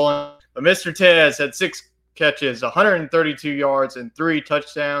defense is rolling. But Mr. Tez had 6 catches, 132 yards, and 3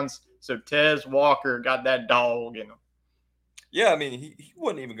 touchdowns. So Tez Walker got that dog in him. Yeah, I mean, he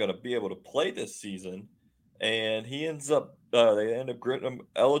wasn't even going to be able to play this season, and he ends up they end up granting him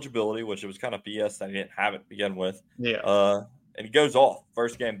eligibility, which it was kind of BS that he didn't have it to begin with. Yeah. And he goes off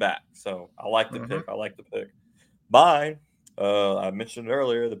first game back. So I like the pick. I like the pick. Mine, I mentioned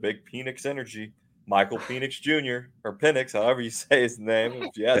earlier, the big Penix energy, Michael Penix Jr. or Penix, however you say his name.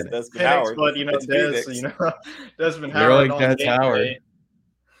 Yes, Desmond Howard. But Desmond Howard. Like that's Howard.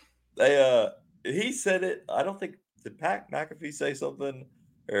 He said it. I don't think did Pat McAfee say something,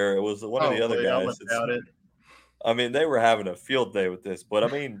 or it was one of the other guys. I mean, they were having a field day with this, but I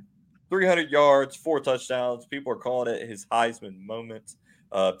mean, 300 yards, 4 touchdowns. People are calling it his Heisman moment.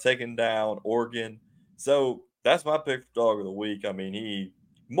 Taking down Oregon. So that's my pick for dog of the week. I mean, he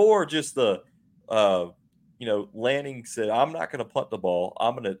more just the Lanning said, "I'm not going to punt the ball.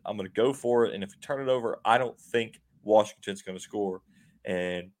 I'm gonna go for it. And if you turn it over, I don't think Washington's going to score."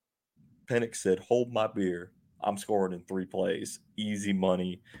 And Penix said, "Hold my beer. I'm scoring in 3 plays. Easy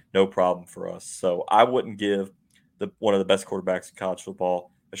money, no problem for us." So I wouldn't give one of the best quarterbacks in college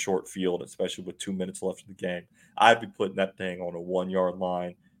football a short field, especially with 2 minutes left in the game. I'd be putting that thing on a 1-yard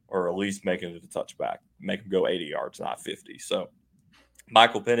line, or at least making it a touchback. Make him go 80 yards, not 50. So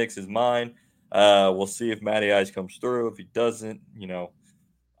Michael Penix is mine. We'll see if Matty Ice comes through. If he doesn't,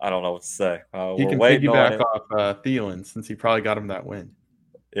 I don't know what to say. He We're can waiting on piggyback it. off Thielen since he probably got him that win.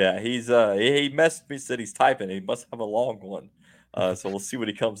 Yeah, he messaged me, said he's typing. He must have a long one. So we'll see what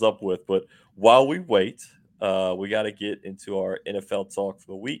he comes up with. But while we wait, we got to get into our NFL talk for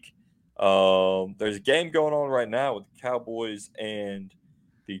the week. There's a game going on right now with the Cowboys and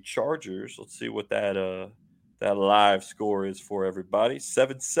the Chargers. Let's see what that live score is for everybody.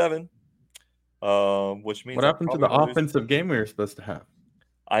 7-7. Which means What happened to the offensive game we were supposed to have?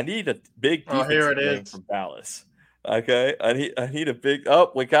 I need a big defensive game from Dallas. Okay, I need a big.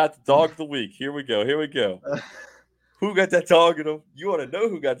 Oh, we got the dog of the week. Here we go. Who got that dog in him? You want to know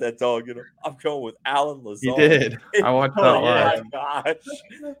who got that dog in him? I'm going with Alan Lazard. He did. I watched that live. My gosh.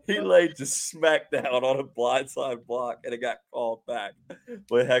 He laid just smack down on a blindside block, and it got called back.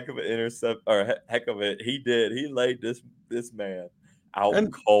 But heck of an intercept, or heck of it. He did. He laid this man out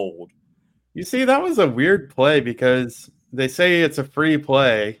cold. You see, that was a weird play because they say it's a free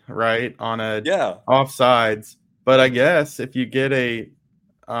play, right, on a offsides. But I guess if you get a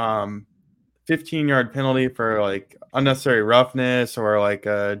 15-yard penalty for like unnecessary roughness or like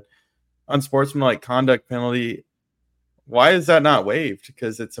a unsportsmanlike conduct penalty, why is that not waived?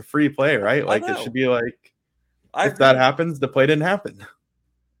 Because it's a free play, right? Like it should be like if that happens, the play didn't happen.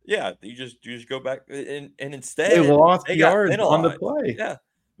 Yeah, you just go back and instead they lost yards on the play. Yeah,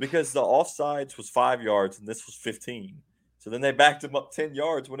 because the offsides was 5 yards and this was 15. So then they backed him up 10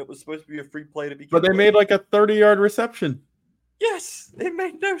 yards when it was supposed to be a free play to begin with. But they made like a 30-yard reception. Yes, it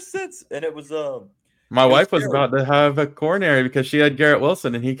made no sense. And it was my wife was about to have a coronary because she had Garrett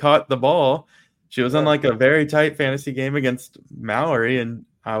Wilson and he caught the ball. She was in like a very tight fantasy game against Mallory, and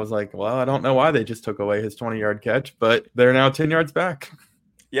I was like, well, I don't know why they just took away his 20-yard catch, but they're now 10 yards back.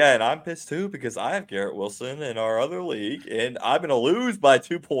 Yeah, and I'm pissed too because I have Garrett Wilson in our other league, and I'm going to lose by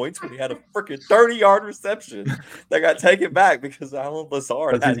 2 points when he had a freaking 30-yard reception that got taken back because Alan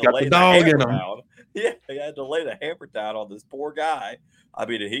Lazard had to lay the hammer down. Yeah, he had to lay the hammer down on this poor guy. I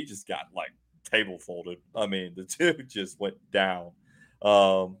mean, he just got like table folded. I mean, the dude just went down.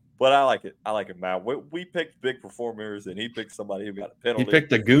 But I like it, Matt. We picked big performers, and he picked somebody who got a penalty. He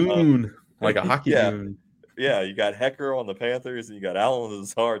picked a goon, like a hockey goon. Yeah, you got Hecker on the Panthers, and you got Alan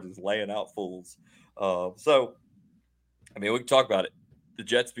Lazard just laying out fools. So, I mean, we can talk about it. The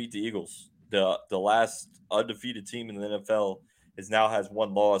Jets beat the Eagles. The last undefeated team in the NFL now has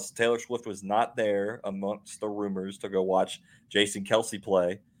one loss. Taylor Swift was not there amongst the rumors to go watch Jason Kelce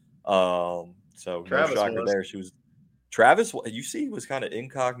play. So Travis no shocker there. Travis, you see, he was kind of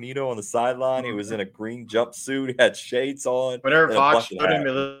incognito on the sideline. He was in a green jumpsuit. He had shades on. Whenever Fox showed him, he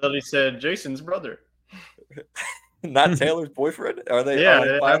literally said, Jason's brother. Not Taylor's boyfriend? Are they?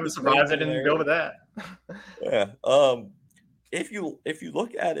 Yeah, I was surprised they didn't go with that. Yeah. If you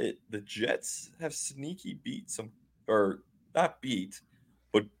look at it, the Jets have sneaky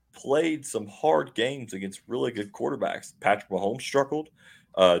but played some hard games against really good quarterbacks. Patrick Mahomes struggled.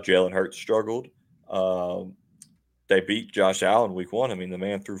 Jalen Hurts struggled. They beat Josh Allen week 1. I mean, the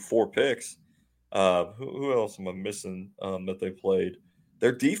man threw 4 picks. Who else am I missing that they played?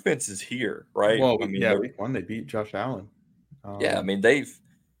 Their defense is here, right? Well, week 1 they beat Josh Allen. I mean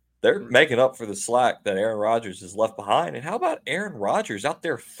they're making up for the slack that Aaron Rodgers has left behind. And how about Aaron Rodgers out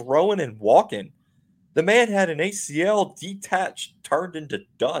there throwing and walking? The man had an ACL detached, turned into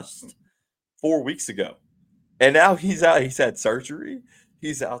dust 4 weeks ago, and now he's out. He's had surgery.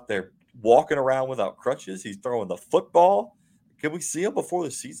 He's out there walking around without crutches. He's throwing the football. Can we see him before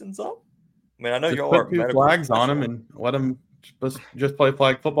the season's up? I mean, I know y'all are put 2 flags on him and let him just play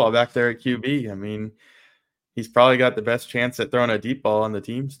flag football back there at QB. I mean, he's probably got the best chance at throwing a deep ball on the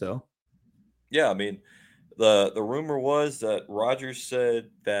team still. Yeah, I mean, the rumor was that Rodgers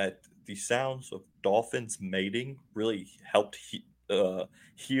said that the sounds of dolphins mating really helped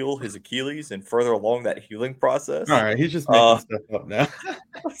heal his Achilles and further along that healing process. All right, he's just making stuff up now.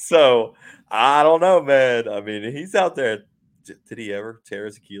 So, I don't know, man. I mean, he's out there. Did he ever tear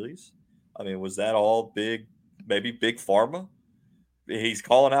his Achilles? I mean, was that all maybe big pharma? He's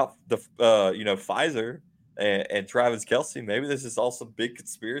calling out the Pfizer and Travis Kelce. Maybe this is all some big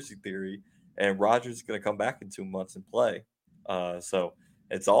conspiracy theory, and Rodgers is going to come back in 2 months and play. So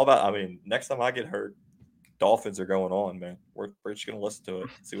it's all about. I mean, next time I get hurt, Dolphins are going on, man. We're just going to listen to it,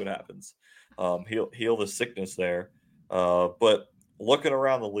 see what happens. Heal the sickness there. But looking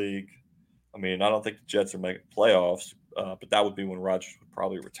around the league, I mean, I don't think the Jets are making playoffs, but that would be when Rodgers would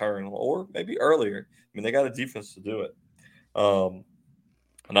probably return, or maybe earlier. I mean, they got a defense to do it.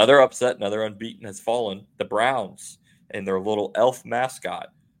 Another upset, another unbeaten has fallen. The Browns and their little elf mascot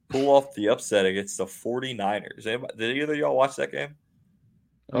pull off the upset against the 49ers. Did either of y'all watch that game?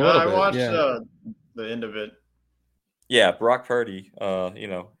 A little I bit, watched yeah. the end of it. Yeah, Brock Purdy,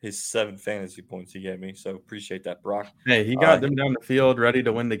 his 7 fantasy points he gave me. So appreciate that, Brock. Hey, he got them down the field ready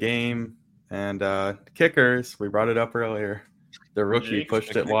to win the game. And kickers, we brought it up earlier. The rookie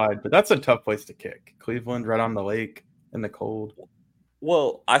pushed it wide, but that's a tough place to kick. Cleveland, right on the lake in the cold.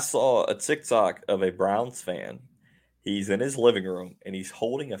 Well, I saw a TikTok of a Browns fan. He's in his living room and he's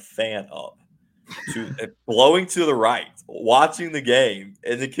holding a fan up blowing to the right, watching the game,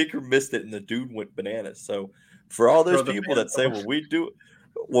 and the kicker missed it and the dude went bananas. So for all those people that say what we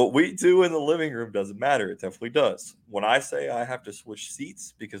do in the living room doesn't matter, it definitely does. When I say I have to switch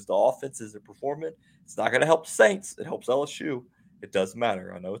seats because the offense isn't performing, it's not going to help Saints. It helps LSU. It doesn't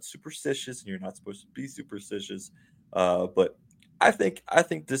matter. I know it's superstitious and you're not supposed to be superstitious, but I think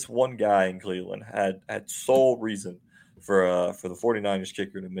this one guy in Cleveland had sole reason for the 49ers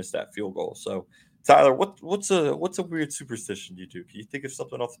kicker to miss that field goal. So Tyler, what's a weird superstition you do? Can you think of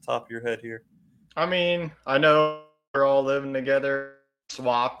something off the top of your head here? I mean, I know we're all living together,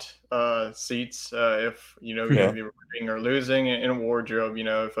 swapped seats if you're going to be winning or losing in a wardrobe.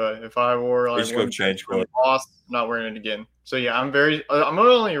 If I wore like one change, lost, I'm not wearing it again. So yeah, I'm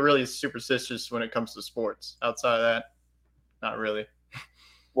only really superstitious when it comes to sports. Outside of that, not really.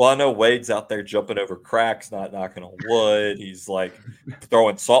 Well, I know Wade's out there jumping over cracks, not knocking on wood. He's like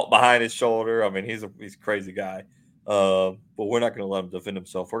throwing salt behind his shoulder. I mean, he's a crazy guy. But we're not going to let him defend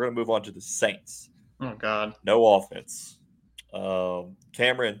himself. We're going to move on to the Saints. Oh, God. No offense.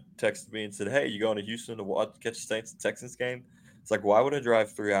 Cameron texted me and said, hey, you going to Houston to catch the Saints and Texans game? It's like, why would I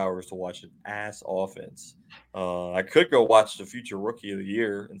drive 3 hours to watch an ass offense? I could go watch the future rookie of the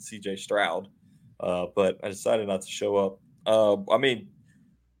year and CJ Stroud, but I decided not to show up. I mean,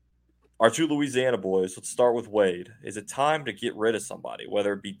 our 2 Louisiana boys, let's start with Wade. Is it time to get rid of somebody,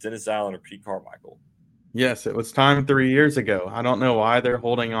 whether it be Dennis Allen or Pete Carmichael? Yes, it was time 3 years ago. I don't know why they're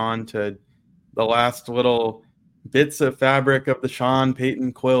holding on to the last little bits of fabric of the Sean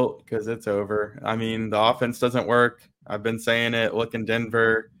Payton quilt because it's over. I mean, the offense doesn't work. I've been saying it. Look in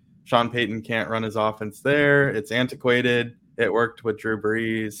Denver. Sean Payton can't run his offense there. It's antiquated. It worked with Drew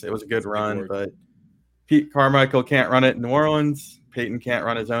Brees. It was a good run, but Pete Carmichael can't run it in New Orleans. Peyton can't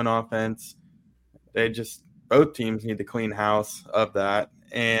run his own offense. Both teams need to clean house of that.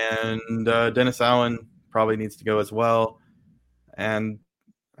 And Dennis Allen probably needs to go as well. And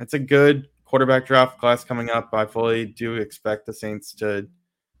it's a good quarterback draft class coming up. I fully do expect the Saints to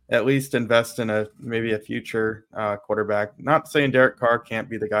at least invest in maybe a future quarterback. Not saying Derek Carr can't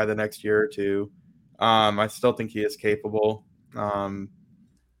be the guy the next year or two. I still think he is capable.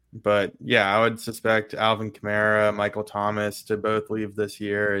 But yeah, I would suspect Alvin Kamara, Michael Thomas to both leave this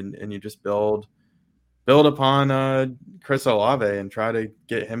year, and you just build upon Chris Olave and try to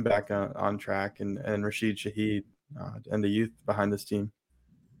get him back on track, and Rashid Shaheed and the youth behind this team.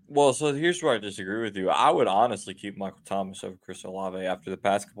 Well, so here's where I disagree with you. I would honestly keep Michael Thomas over Chris Olave after the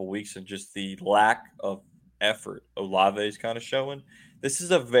past couple of weeks and just the lack of effort Olave is kind of showing. This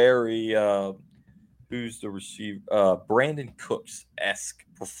is a very who's the receiver? Brandon Cooks-esque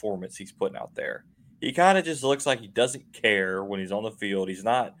performance he's putting out there. He kind of just looks like he doesn't care when he's on the field. He's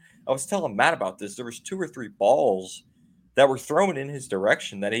not. I was telling Matt about this. There was 2 or 3 balls that were thrown in his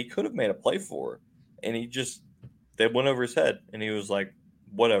direction that he could have made a play for, and they went over his head, and he was like,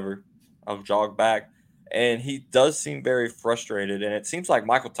 whatever, I'll jog back. And he does seem very frustrated, and it seems like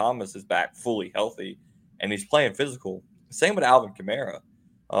Michael Thomas is back fully healthy, and he's playing physical. Same with Alvin Kamara.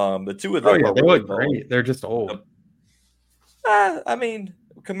 The 2 of them they look great. They're just old. I mean,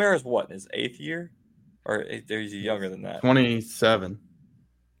 Kamara's what, in his 8th year? Or is he younger than that? 27.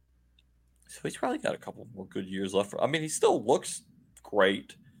 So he's probably got a couple more good years left. I mean, he still looks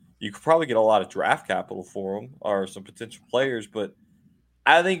great. You could probably get a lot of draft capital for him or some potential players, but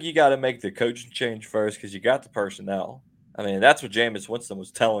I think you got to make the coaching change first because you got the personnel. I mean, that's what Jameis Winston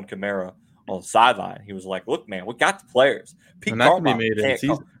was telling Kamara on the sideline. He was like, look, man, we got the players. Pete Carmichael can't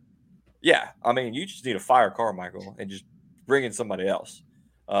season. Yeah, I mean, you just need to fire Carmichael and just bring in somebody else.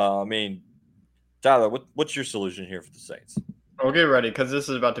 I mean, Tyler, what's your solution here for the Saints? Well, get ready because this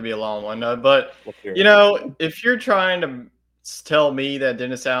is about to be a long one. But, if you're trying to tell me that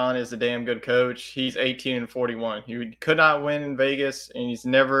Dennis Allen is a damn good coach, he's 18-41. He could not win in Vegas, and he's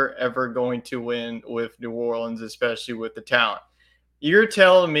never, ever going to win with New Orleans, especially with the talent. You're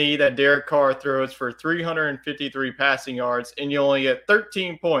telling me that Derek Carr throws for 353 passing yards and you only get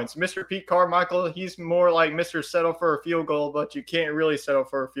 13 points. Mr. Pete Carmichael, he's more like Mr. Settle for a field goal, but you can't really settle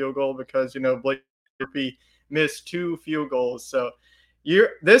for a field goal because, Blake P missed 2 field goals. So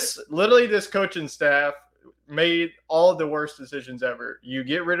this coaching staff made all the worst decisions ever. You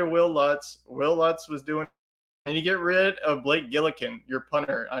get rid of Will Lutz. Will Lutz was doing and you get rid of Blake Gillikin, your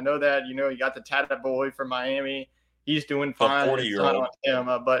punter. I know that, you got the Tata boy from Miami. He's doing fine. 40-year-old.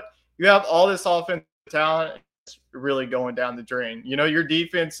 But you have all this offensive talent. It's really going down the drain. Your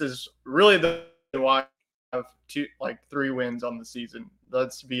defense is really the why you have 3 wins on the season.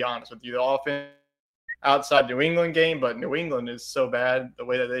 Let's be honest with you. The offense outside New England game, but New England is so bad the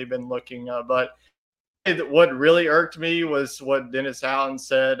way that they've been looking. But what really irked me was what Dennis Allen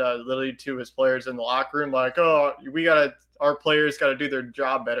said, literally to his players in the locker room, like, "Oh, our players got to do their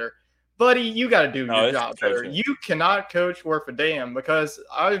job better." Buddy, you got to do your job better. You cannot coach worth a damn, because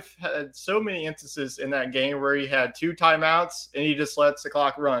I've had so many instances in that game where he had 2 timeouts and he just lets the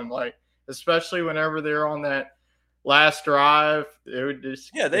clock run. Like, especially whenever they're on that last drive, it would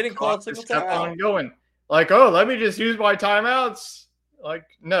just they didn't call a single kept timeout. on going. Like, oh, let me just use my timeouts. Like,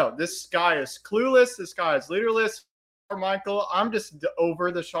 no, this guy is clueless. This guy is leaderless. Michael, I'm just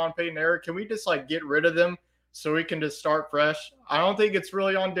over the Sean Payton era. Can we just get rid of them so we can just start fresh? I don't think it's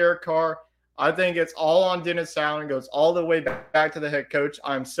really on Derek Carr. I think it's all on Dennis Allen. It goes all the way back to the head coach.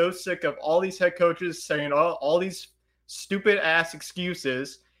 I'm so sick of all these head coaches saying all these stupid ass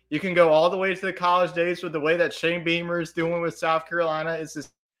excuses. You can go all the way to the college days with the way that Shane Beamer is doing with South Carolina. It's this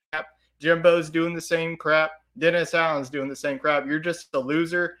crap. Jimbo's doing the same crap. Dennis Allen's doing the same crap. You're just a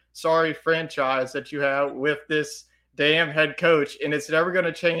loser, sorry franchise that you have with this damn head coach, and it's never going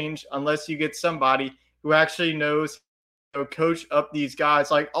to change unless you get somebody who actually knows how to coach up these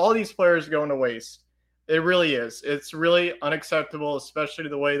guys. Like, all these players are going to waste. It really is. It's really unacceptable, especially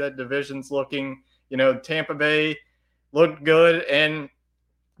the way that division's looking. Tampa Bay looked good, and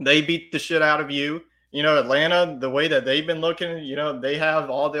they beat the shit out of you. Atlanta, the way that they've been looking, they have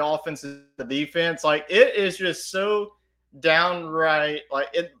all the offenses, the defense. Like, it is just so downright,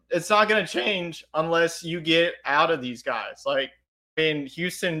 it's not going to change unless you get out of these guys. Like,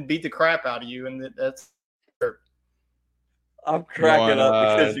 Houston beat the crap out of you, and that's. I'm cracking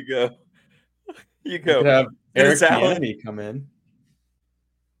up because you go. You could have Eric Dennis Allen Bieniemy come in.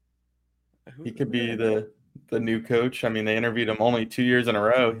 He could be the new coach. I mean, they interviewed him only 2 years in a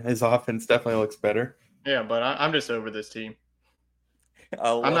row. His offense definitely looks better. Yeah, but I'm just over this team.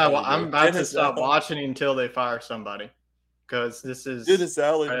 I'm about to stop watching until they fire somebody, because this is Dennis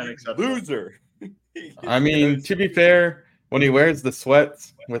Allen, loser. I mean, to be fair, when he wears the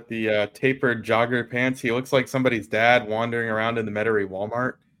sweats with the tapered jogger pants, he looks like somebody's dad wandering around in the Metairie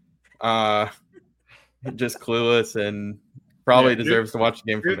Walmart. Just clueless and probably deserves to watch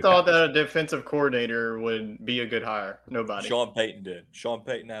the game. Who thought that a defensive coordinator would be a good hire? Nobody. Sean Payton did. Sean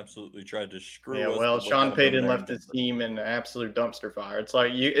Payton absolutely tried to screw us. Yeah, well, Sean Payton left his team in an absolute dumpster fire. It's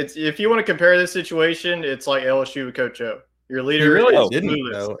like if you want to compare this situation, it's like LSU with Coach O. Your leader he really didn't,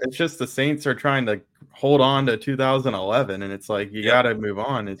 clueless. Though. It's just the Saints are trying to hold on to 2011, and it's like you got to move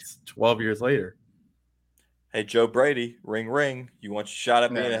on. It's 12 years later. Hey, Joe Brady, ring, ring. You want your shot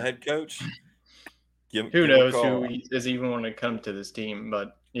at being a head coach? Who knows who is even want to come to this team?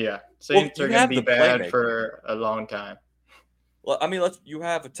 But yeah, Saints are going to be bad for a long time. Well, I mean, you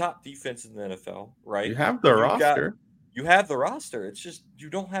have a top defense in the NFL, right? You have the roster. You have the roster. It's just you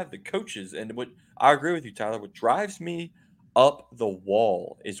don't have the coaches. And what I agree with you, Tyler. What drives me up the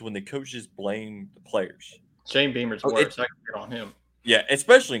wall is when the coaches blame the players. Shane Beamer's worse. I can get on him. Yeah,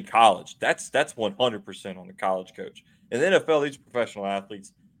 especially in college. That's 100% on the college coach. In the NFL, these professional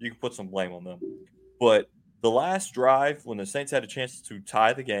athletes, you can put some blame on them. But the last drive, when the Saints had a chance to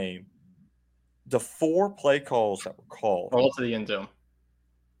tie the game, the 4 play calls that were called. All to the end zone.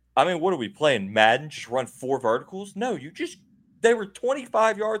 I mean, what are we playing? Madden? Just run 4 verticals? No, they were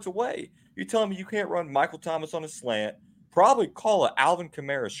 25 yards away. You're telling me you can't run Michael Thomas on a slant, probably call an Alvin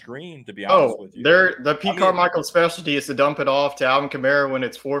Kamara screen, to be honest with you. The Pete Carmichael specialty is to dump it off to Alvin Kamara when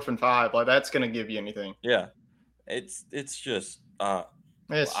it's 4th and 5. Like, that's going to give you anything. Yeah. It's just I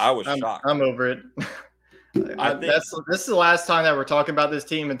was shocked. I'm over it. This is the last time that we're talking about this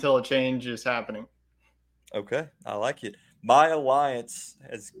team until a change is happening. Okay, I like it. My alliance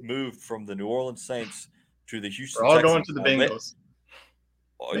has moved from the New Orleans Saints to the Houston We're all Texans. going to the Bengals.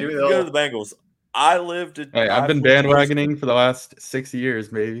 You can go to the Bengals. I've been bandwagoning for the last 6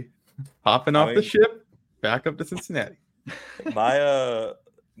 years, maybe. Hopping off the ship, back up to Cincinnati.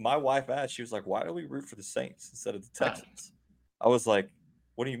 My wife asked, she was like, why do we root for the Saints instead of the Texans? I was like,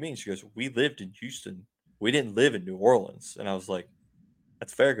 what do you mean? She goes, we lived in Houston. We didn't live in New Orleans. And I was like,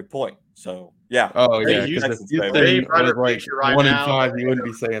 that's a very good point. So, yeah. Oh, yeah. Because if Houston was like 1 in 5, you wouldn't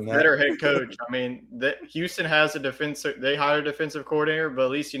be saying that. Better head coach. I mean, Houston has they hired a defensive coordinator, but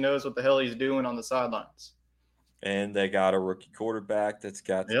at least he knows what the hell he's doing on the sidelines. And they got a rookie quarterback that's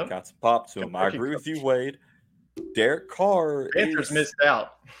got some pop to him. I agree with you, Wade. Derek Carr Panthers missed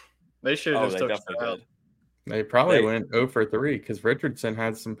out. They should have just took it out. They probably went 0 for 3 because Richardson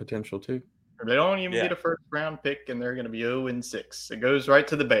has some potential too. They don't even get a first round pick, and they're going to be 0-6. It goes right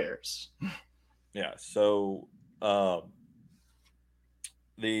to the Bears. Yeah. So I'm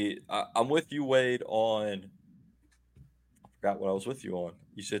with you, Wade, on. I forgot what I was with you on.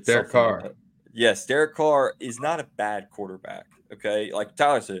 You said Derek Carr. Yes, Derek Carr is not a bad quarterback. Okay, like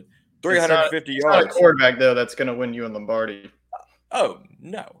Tyler said, 350 yards. Not a quarterback though that's going to win you in Lombardi. Oh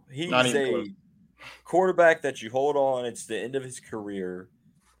no, he's a quarterback that you hold on. It's the end of his career.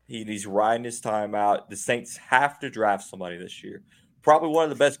 He's riding his time out. The Saints have to draft somebody this year. Probably one of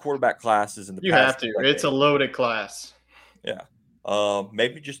the best quarterback classes in the past. You have to. Decade. It's a loaded class. Yeah.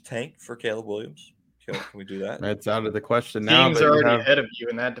 Maybe just tank for Caleb Williams. Can we do that? It's out of the question now. Teams are already ahead of you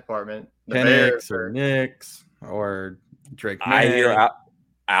in that department. Penix or Nix or Drake May. I hear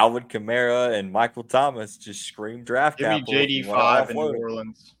Alvin Kamara and Michael Thomas just scream draft capital. Give me JD5 in New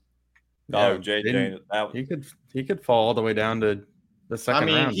Orleans. Oh, JJ. He could fall all the way down to the second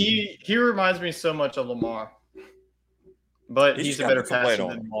round. He reminds me so much of Lamar. But he's a better passer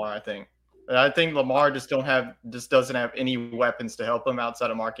than Lamar, I think. And I think Lamar just doesn't have any weapons to help him outside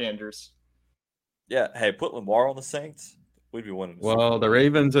of Mark Andrews. Yeah, hey, put Lamar on the Saints, we'd be winning. Well, the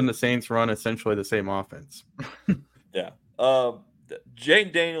Ravens and the Saints run essentially the same offense. Yeah.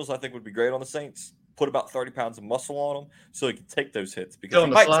 Jaden Daniels, I think, would be great on the Saints. Put about 30 pounds of muscle on him so he can take those hits because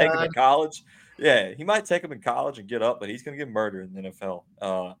he might take them in college. Yeah, he might take them in college and get up, but he's going to get murdered in the NFL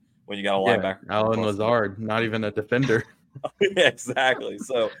when you got a linebacker. Allen Lazard, not even a defender. Yeah, exactly.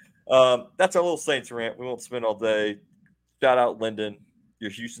 So that's our little Saints rant. We won't spend all day. Shout out Lyndon. Your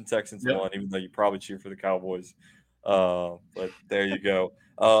Houston Texans won, even though you probably cheer for the Cowboys. But there you go.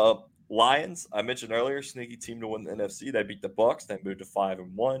 Lions, I mentioned earlier, sneaky team to win the NFC. They beat the Bucs. They moved to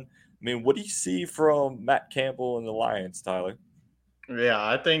 5-1. I mean, what do you see from Matt Campbell and the Lions, Tyler? Yeah,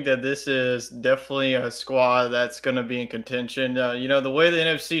 I think that this is definitely a squad that's going to be in contention. The way the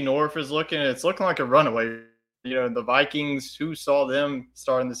NFC North is looking, it's looking like a runaway. The Vikings, who saw them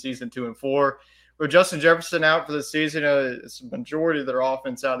starting the season 2-4. With Justin Jefferson out for the season, it's a majority of their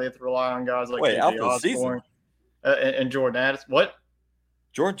offense out. They have to rely on guys like out for the season and Jordan Addison. What?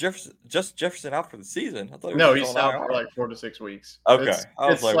 Just Jefferson out for the season? I thought he's out for like 4 to 6 weeks. Okay, I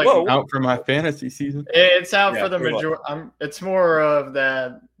was like, whoa. Out for my fantasy season. It's out for the majority. It's more of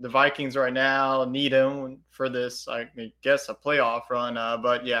that the Vikings right now need him for this, I guess, a playoff run.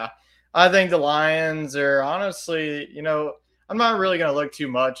 But yeah, I think the Lions are honestly, I'm not really going to look too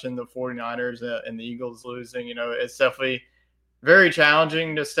much in the 49ers and the Eagles losing. It's definitely very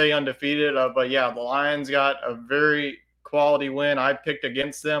challenging to stay undefeated. But yeah, the Lions got a very quality win. I picked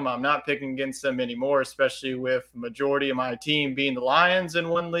against them. I'm not picking against them anymore, especially with the majority of my team being the Lions in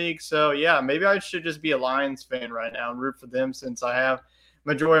one league. So yeah, maybe I should just be a Lions fan right now and root for them since I have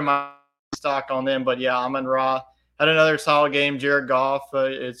majority of my stock on them. But yeah, Amon-Ra had another solid game. Jared Goff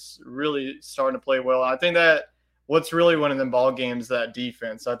is really starting to play well. I think that what's really winning them ball games is that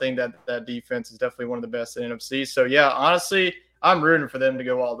defense. I think that defense is definitely one of the best in NFC. So yeah, honestly, I'm rooting for them to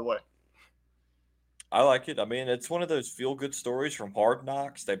go all the way. I like it. I mean, it's one of those feel-good stories from Hard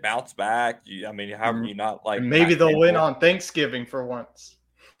Knocks. They bounce back. How are you not like? And maybe they'll win on Thanksgiving for once.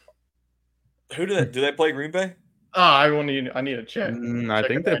 Who do they play? Green Bay? Oh, I need to check. I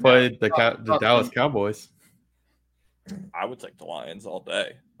think they played the Dallas Cowboys. I would take the Lions all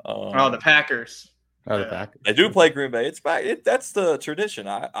day. The Packers. The Packers. They do play Green Bay. It's back. That's the tradition.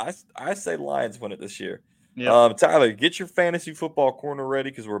 I say Lions win it this year. Yep. Tyler, get your fantasy football corner ready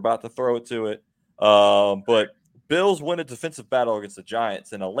because we're about to throw it to it. But Bills win a defensive battle against the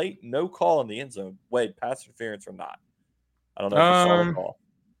Giants and a late no call in the end zone. Wait, pass interference or not? I don't know if you saw the call.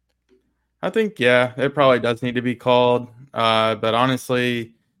 I think, it probably does need to be called. But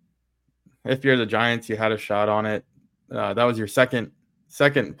honestly, if you're the Giants, you had a shot on it. That was your second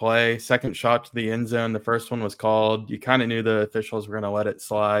play, second shot to the end zone. The first one was called. You kind of knew the officials were going to let it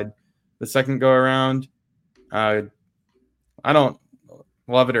slide. The second go around, I don't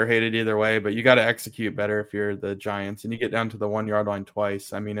love it or hate it either way, but you got to execute better if you're the Giants and you get down to the 1 yard line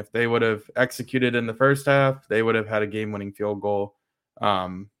twice. I mean, if they would have executed in the first half, they would have had a game-winning field goal,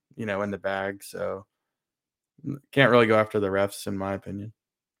 in the bag. So can't really go after the refs, in my opinion.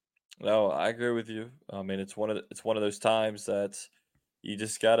 No, I agree with you. I mean, it's one of those times that you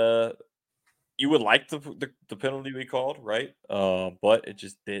just gotta. You would like the penalty we called, right? But it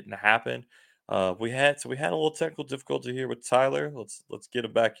just didn't happen. We had a little technical difficulty here with Tyler. Let's get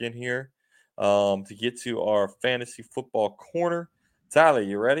him back in here to get to our fantasy football corner. Tyler,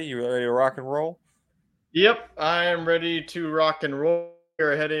 you ready? You ready to rock and roll? Yep, I am ready to rock and roll.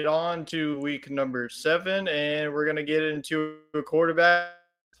 We're headed on to week number 7, and we're gonna get into a quarterback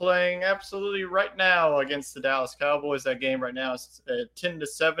playing absolutely right now against the Dallas Cowboys. That game right now is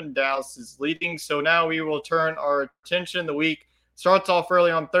 10-7. Dallas is leading. So now we will turn our attention. The week starts off early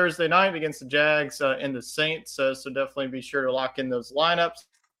on Thursday night against the Jags and the Saints. So definitely be sure to lock in those lineups.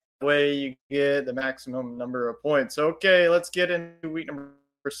 That way you get the maximum number of points. Okay, let's get into week number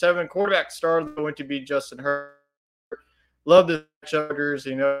 7. Quarterback star going to be Justin Herbert. Love the Chargers.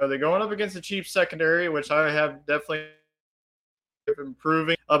 They're going up against the Chiefs secondary, which I have definitely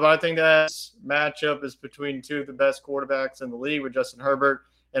improving. But I think that matchup is between two of the best quarterbacks in the league with Justin Herbert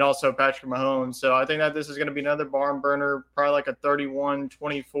and also Patrick Mahomes. So I think that this is going to be another barn burner, probably like a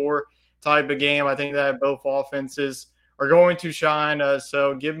 31-24 type of game. I think that both offenses are going to shine.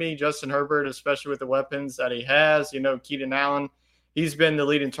 So give me Justin Herbert, especially with the weapons that he has. Keenan Allen, he's been the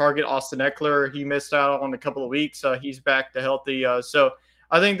leading target. Austin Eckler, he missed out on a couple of weeks. He's back to healthy. So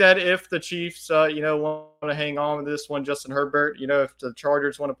I think that if the Chiefs, want to hang on with this one, Justin Herbert, if the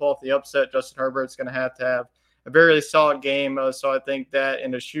Chargers want to pull off the upset, Justin Herbert's going to have a very solid game. So I think that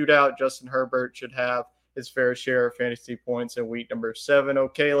in a shootout, Justin Herbert should have his fair share of fantasy points in week number 7.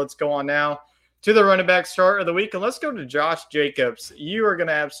 Okay, let's go on now to the running back start of the week. And let's go to Josh Jacobs. You are going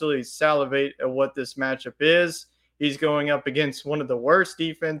to absolutely salivate at what this matchup is. He's going up against one of the worst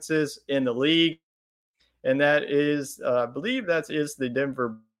defenses in the league. And that is, I believe that is the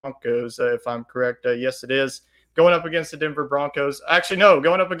Denver Broncos, if I'm correct. Yes, it is. Going up against the Denver Broncos. Actually, no,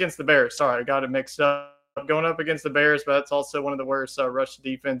 going up against the Bears. Sorry, I got it mixed up. Going up against the Bears, but that's also one of the worst rush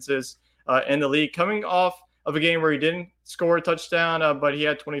defenses in the league. Coming off of a game where he didn't score a touchdown, but he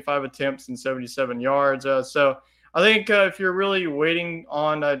had 25 attempts and 77 yards. So I think if you're really waiting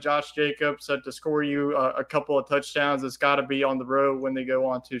on Josh Jacobs to score you a couple of touchdowns, it's got to be on the road when they go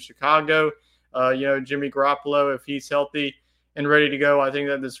on to Chicago. Jimmy Garoppolo, if he's healthy and ready to go, I think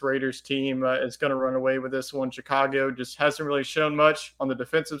that this Raiders team is going to run away with this one. Chicago just hasn't really shown much on the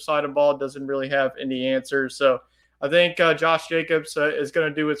defensive side of the ball, doesn't really have any answers. So I think Josh Jacobs is going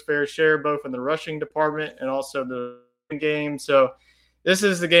to do his fair share, both in the rushing department and also the game. So this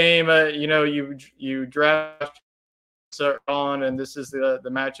is the game, you draft on, and this is the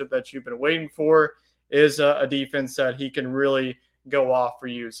matchup that you've been waiting for, is a defense that he can really go off for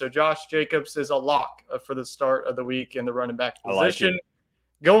you. So Josh Jacobs is a lock for the start of the week in the running back position.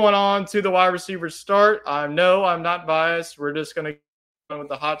 Going on to the wide receiver start. I'm not biased. We're just going to go with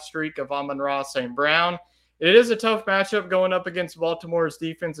the hot streak of Amon-Ra St. Brown. It is a tough matchup going up against Baltimore's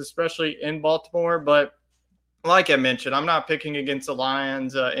defense, especially in Baltimore. But like I mentioned, I'm not picking against the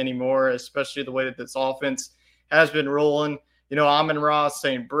Lions anymore, especially the way that this offense has been rolling. Amon-Ra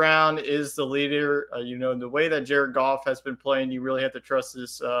St. Brown is the leader. The way that Jared Goff has been playing, you really have to trust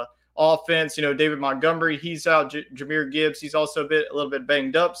this offense. David Montgomery, he's out. Jahmyr Gibbs, he's also a little bit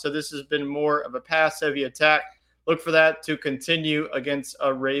banged up. So this has been more of a pass-heavy attack. Look for that to continue against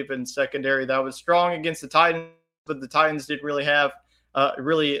a Ravens secondary that was strong against the Titans, but the Titans didn't really have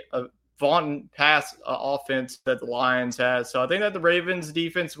really a vaunted pass offense that the Lions has. So I think that the Ravens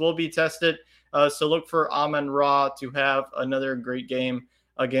defense will be tested. So look for Amon-Ra to have another great game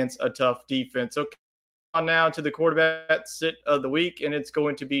against a tough defense. Okay, on now to the quarterback sit of the week, and it's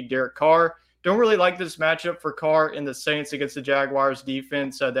going to be Derek Carr. Don't really like this matchup for Carr in the Saints against the Jaguars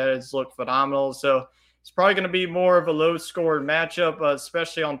defense. That has looked phenomenal. So it's probably going to be more of a low-scored matchup,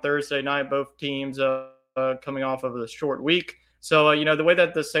 especially on Thursday night. Both teams coming off of a short week. So, the way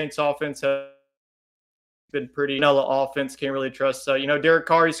that the Saints offense has been pretty vanilla offense, can't really trust. Derek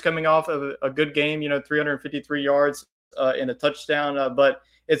Carr, he's coming off of a good game, 353 yards and a touchdown, but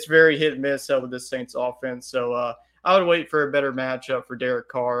it's very hit and miss with the Saints offense. So I would wait for a better matchup for Derek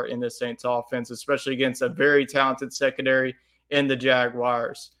Carr in the Saints offense, especially against a very talented secondary in the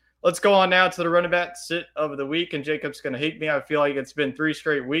Jaguars. Let's go on now to the running back sit of the week, and Jacob's going to hate me. I feel like it's been 3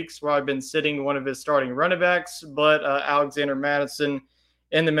 straight weeks where I've been sitting one of his starting running backs, but Alexander Mattison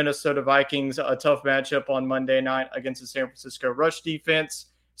in the Minnesota Vikings, a tough matchup on Monday night against the San Francisco rush defense.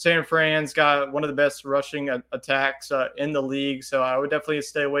 San Fran's got one of the best rushing attacks in the league, so I would definitely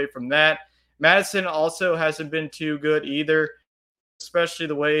stay away from that. Madison also hasn't been too good either, especially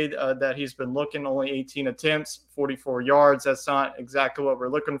the way that he's been looking. Only 18 attempts, 44 yards. That's not exactly what we're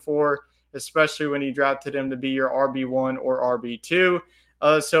looking for, especially when you drafted him to be your RB1 or RB2.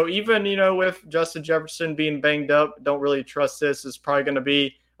 So even, with Justin Jefferson being banged up, don't really trust this. It's probably going to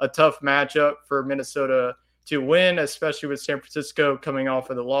be a tough matchup for Minnesota to win, especially with San Francisco coming off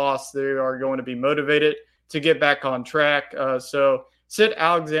of the loss. They are going to be motivated to get back on track. So sit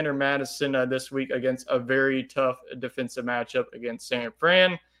Alexander Mattison this week against a very tough defensive matchup against San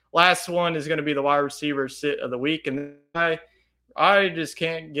Fran. Last one is going to be the wide receiver sit of the week. And I I just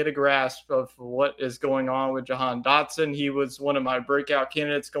can't get a grasp of what is going on with Jahan Dotson. He was one of my breakout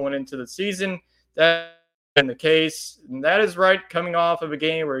candidates going into the season. That in the case, and that is right, coming off of a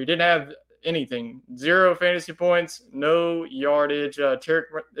game where he didn't have anything, 0 fantasy points, no yardage.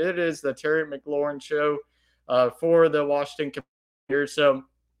 It is the Terry McLaurin show for the Washington Commanders. So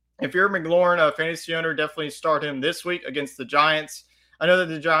if you're a McLaurin fantasy owner, definitely start him this week against the Giants. I know that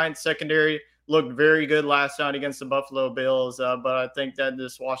the Giants secondary looked very good last night against the Buffalo Bills, but I think that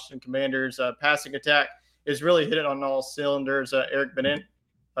this Washington Commanders passing attack is really hitting on all cylinders. Eric Bennett,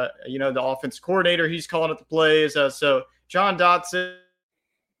 the offense coordinator, he's calling it the plays. So John Dotson,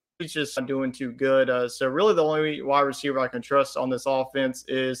 he's just not doing too good. So really the only wide receiver I can trust on this offense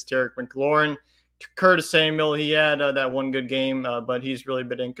is Terry McLaurin. Curtis Samuel, he had that one good game, but he's really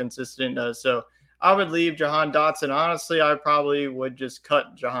been inconsistent. So I would leave Jahan Dotson. Honestly, I probably would just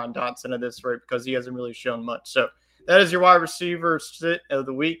cut Jahan Dotson at this rate because he hasn't really shown much. So that is your wide receiver sit of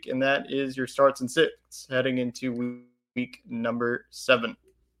the week, and that is your starts and sits heading into week number 7.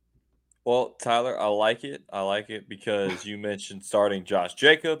 Well, Tyler, I like it. I like it because you mentioned starting Josh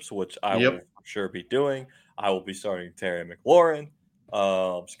Jacobs, which I will for sure be doing. I will be starting Terry McLaurin.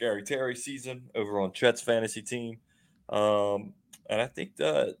 Scary Terry season over on Chet's fantasy team. And I think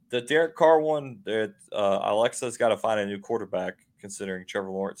the Derek Carr one, Alexa's got to find a new quarterback considering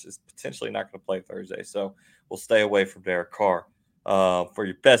Trevor Lawrence is potentially not going to play Thursday. So we'll stay away from Derek Carr. For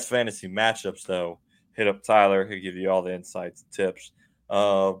your best fantasy matchups, though, hit up Tyler. He'll give you all the insights and tips.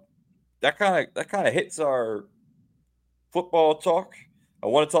 That kind of hits our football talk. I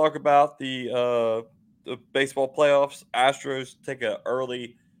want to talk about the baseball playoffs. Astros take an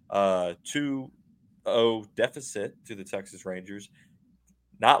early 2-0 deficit to the Texas Rangers.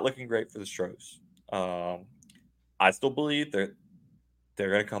 Not looking great for the Stros. I still believe they're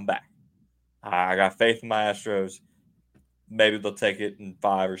going to come back. I got faith in my Astros. Maybe they'll take it in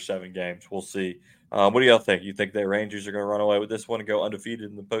 5 or 7 games. We'll see. What do y'all think? You think the Rangers are going to run away with this one and go undefeated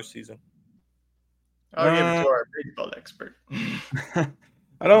in the postseason? I'll give it to our baseball expert.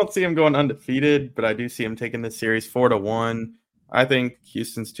 I don't see him going undefeated, but I do see him taking this series 4-1. I think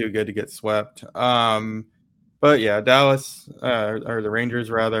Houston's too good to get swept. But yeah, Dallas, or the Rangers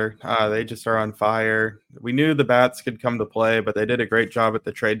rather, they just are on fire. We knew the bats could come to play, but they did a great job at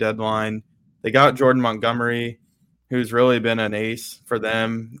the trade deadline. They got Jordan Montgomery, who's really been an ace for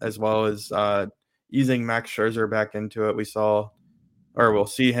them, as well as easing Max Scherzer back into it. We'll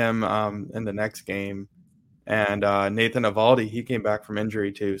see him in the next game. And Nathan Eovaldi, he came back from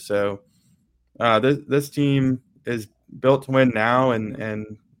injury too. So this team is built to win now,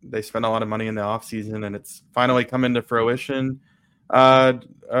 and they spent a lot of money in the offseason, and it's finally come into fruition for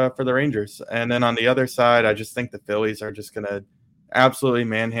the Rangers. And then on the other side, I just think the Phillies are just going to absolutely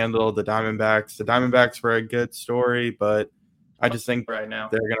manhandle the Diamondbacks. The Diamondbacks were a good story, but I just think right now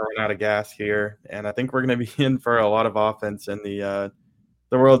they're going to run out of gas here. And I think we're going to be in for a lot of offense in the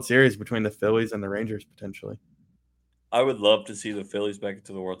World Series between the Phillies and the Rangers potentially. I would love to see the Phillies back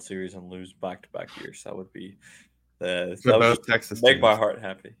into the World Series and lose back-to-back years. That would be both Texas make teams. My heart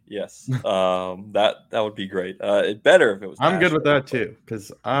happy. Yes, that would be great. It better if it was. I'm good with that too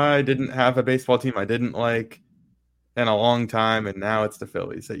because I didn't have a baseball team I didn't like in a long time, and now it's the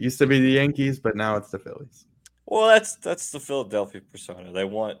Phillies. It used to be the Yankees, but now it's the Phillies. Well, that's the Philadelphia persona. They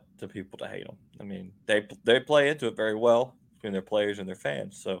want the people to hate them. I mean, they play into it very well between their players and their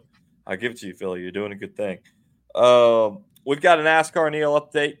fans. So I give it to you, Philly. You're doing a good thing. We've got an Ask Arneal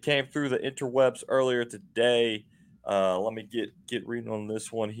update. Came through the interwebs earlier today. Let me get reading on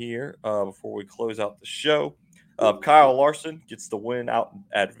this one here before we close out the show. Kyle Larson gets the win out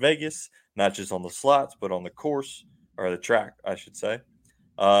at Vegas, not just on the slots, but on the course, or the track, I should say.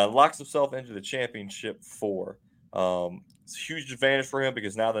 Locks himself into the championship 4. It's a huge advantage for him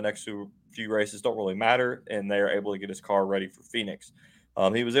because now the next few races don't really matter, and they are able to get his car ready for Phoenix.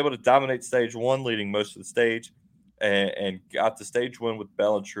 He was able to dominate stage 1, leading most of the stage, and got the stage win with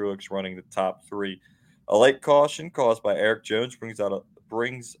Bell and Truex running the top 3. A late caution caused by Eric Jones brings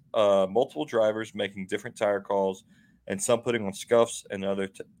multiple drivers making different tire calls, and some putting on scuffs, and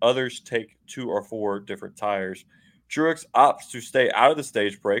others take 2 or 4 different tires. Truex opts to stay out of the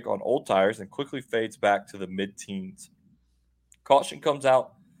stage break on old tires and quickly fades back to the mid-teens. Caution comes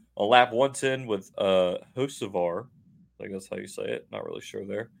out on lap 110 with Hocevar, I think that's how you say it, not really sure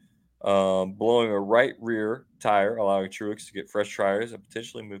there, blowing a right rear tire, allowing Truex to get fresh tires and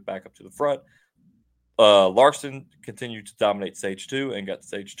potentially move back up to the front. Larson continued to dominate stage 2 and got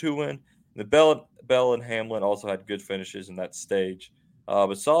stage 2 win. The Bell and Hamlin also had good finishes in that stage.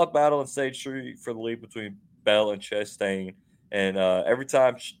 But solid battle in stage 3 for the lead between Bell and Chastain And every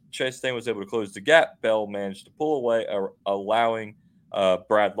time Chastain was able to close the gap, Bell managed to pull away, allowing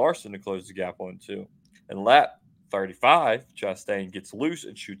Brad Larson to close the gap on 2. And lap 35, Chastain gets loose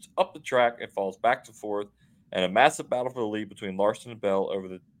and shoots up the track and falls back to 4th. And a massive battle for the lead between Larson and Bell over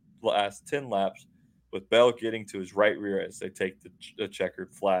the last 10 laps, with Bell getting to his right rear as they take the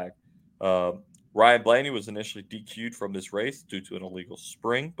checkered flag. Ryan Blaney was initially DQ'd from this race due to an illegal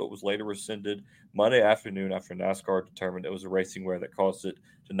spring, but was later rescinded Monday afternoon after NASCAR determined it was a racing wear that caused it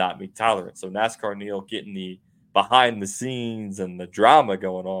to not meet tolerance. So NASCAR Neil getting the behind the scenes and the drama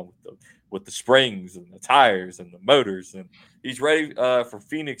going on with the springs and the tires and the motors, and he's ready for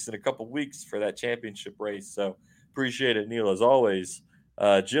Phoenix in a couple weeks for that championship race. So appreciate it, Neil, as always.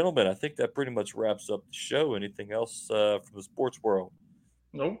 Gentlemen, I think that pretty much wraps up the show. Anything else from the sports world?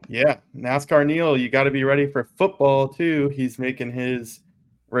 Nope. Yeah, NASCAR Neil, you got to be ready for football too. He's making his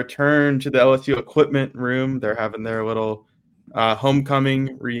return to the LSU equipment room. They're having their little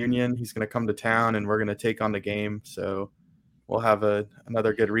homecoming reunion. He's going to come to town, and we're going to take on the game. So we'll have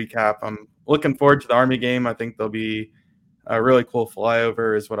another good recap. I'm looking forward to the Army game. I think there'll be a really cool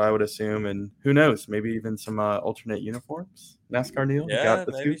flyover is what I would assume. And who knows, maybe even some alternate uniforms. NASCAR Neil? Yeah,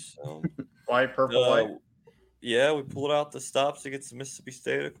 maybe so. White, purple, white. Yeah, we pulled out the stops against Mississippi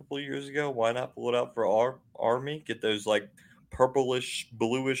State a couple of years ago. Why not pull it out for our Army? Get those like purplish,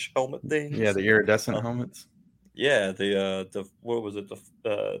 bluish helmet things. Yeah, the iridescent helmets. Yeah, the what was it?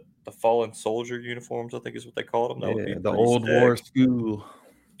 The fallen soldier uniforms, I think is what they called them. That would be the old sick. War school.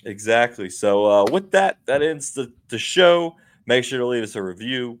 Exactly. So with that ends the show. Make sure to leave us a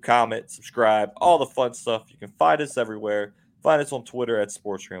review, comment, subscribe, all the fun stuff. You can find us everywhere. Find us on Twitter at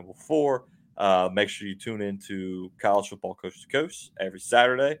SportsScramble4. Make sure you tune in to College Football Coast to Coast every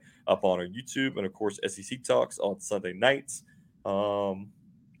Saturday up on our YouTube, and of course SEC Talks on Sunday nights.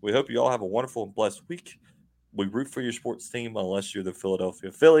 We hope you all have a wonderful and blessed week. We root for your sports team unless you're the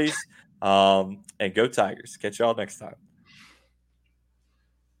Philadelphia Phillies. And go Tigers. Catch y'all next time.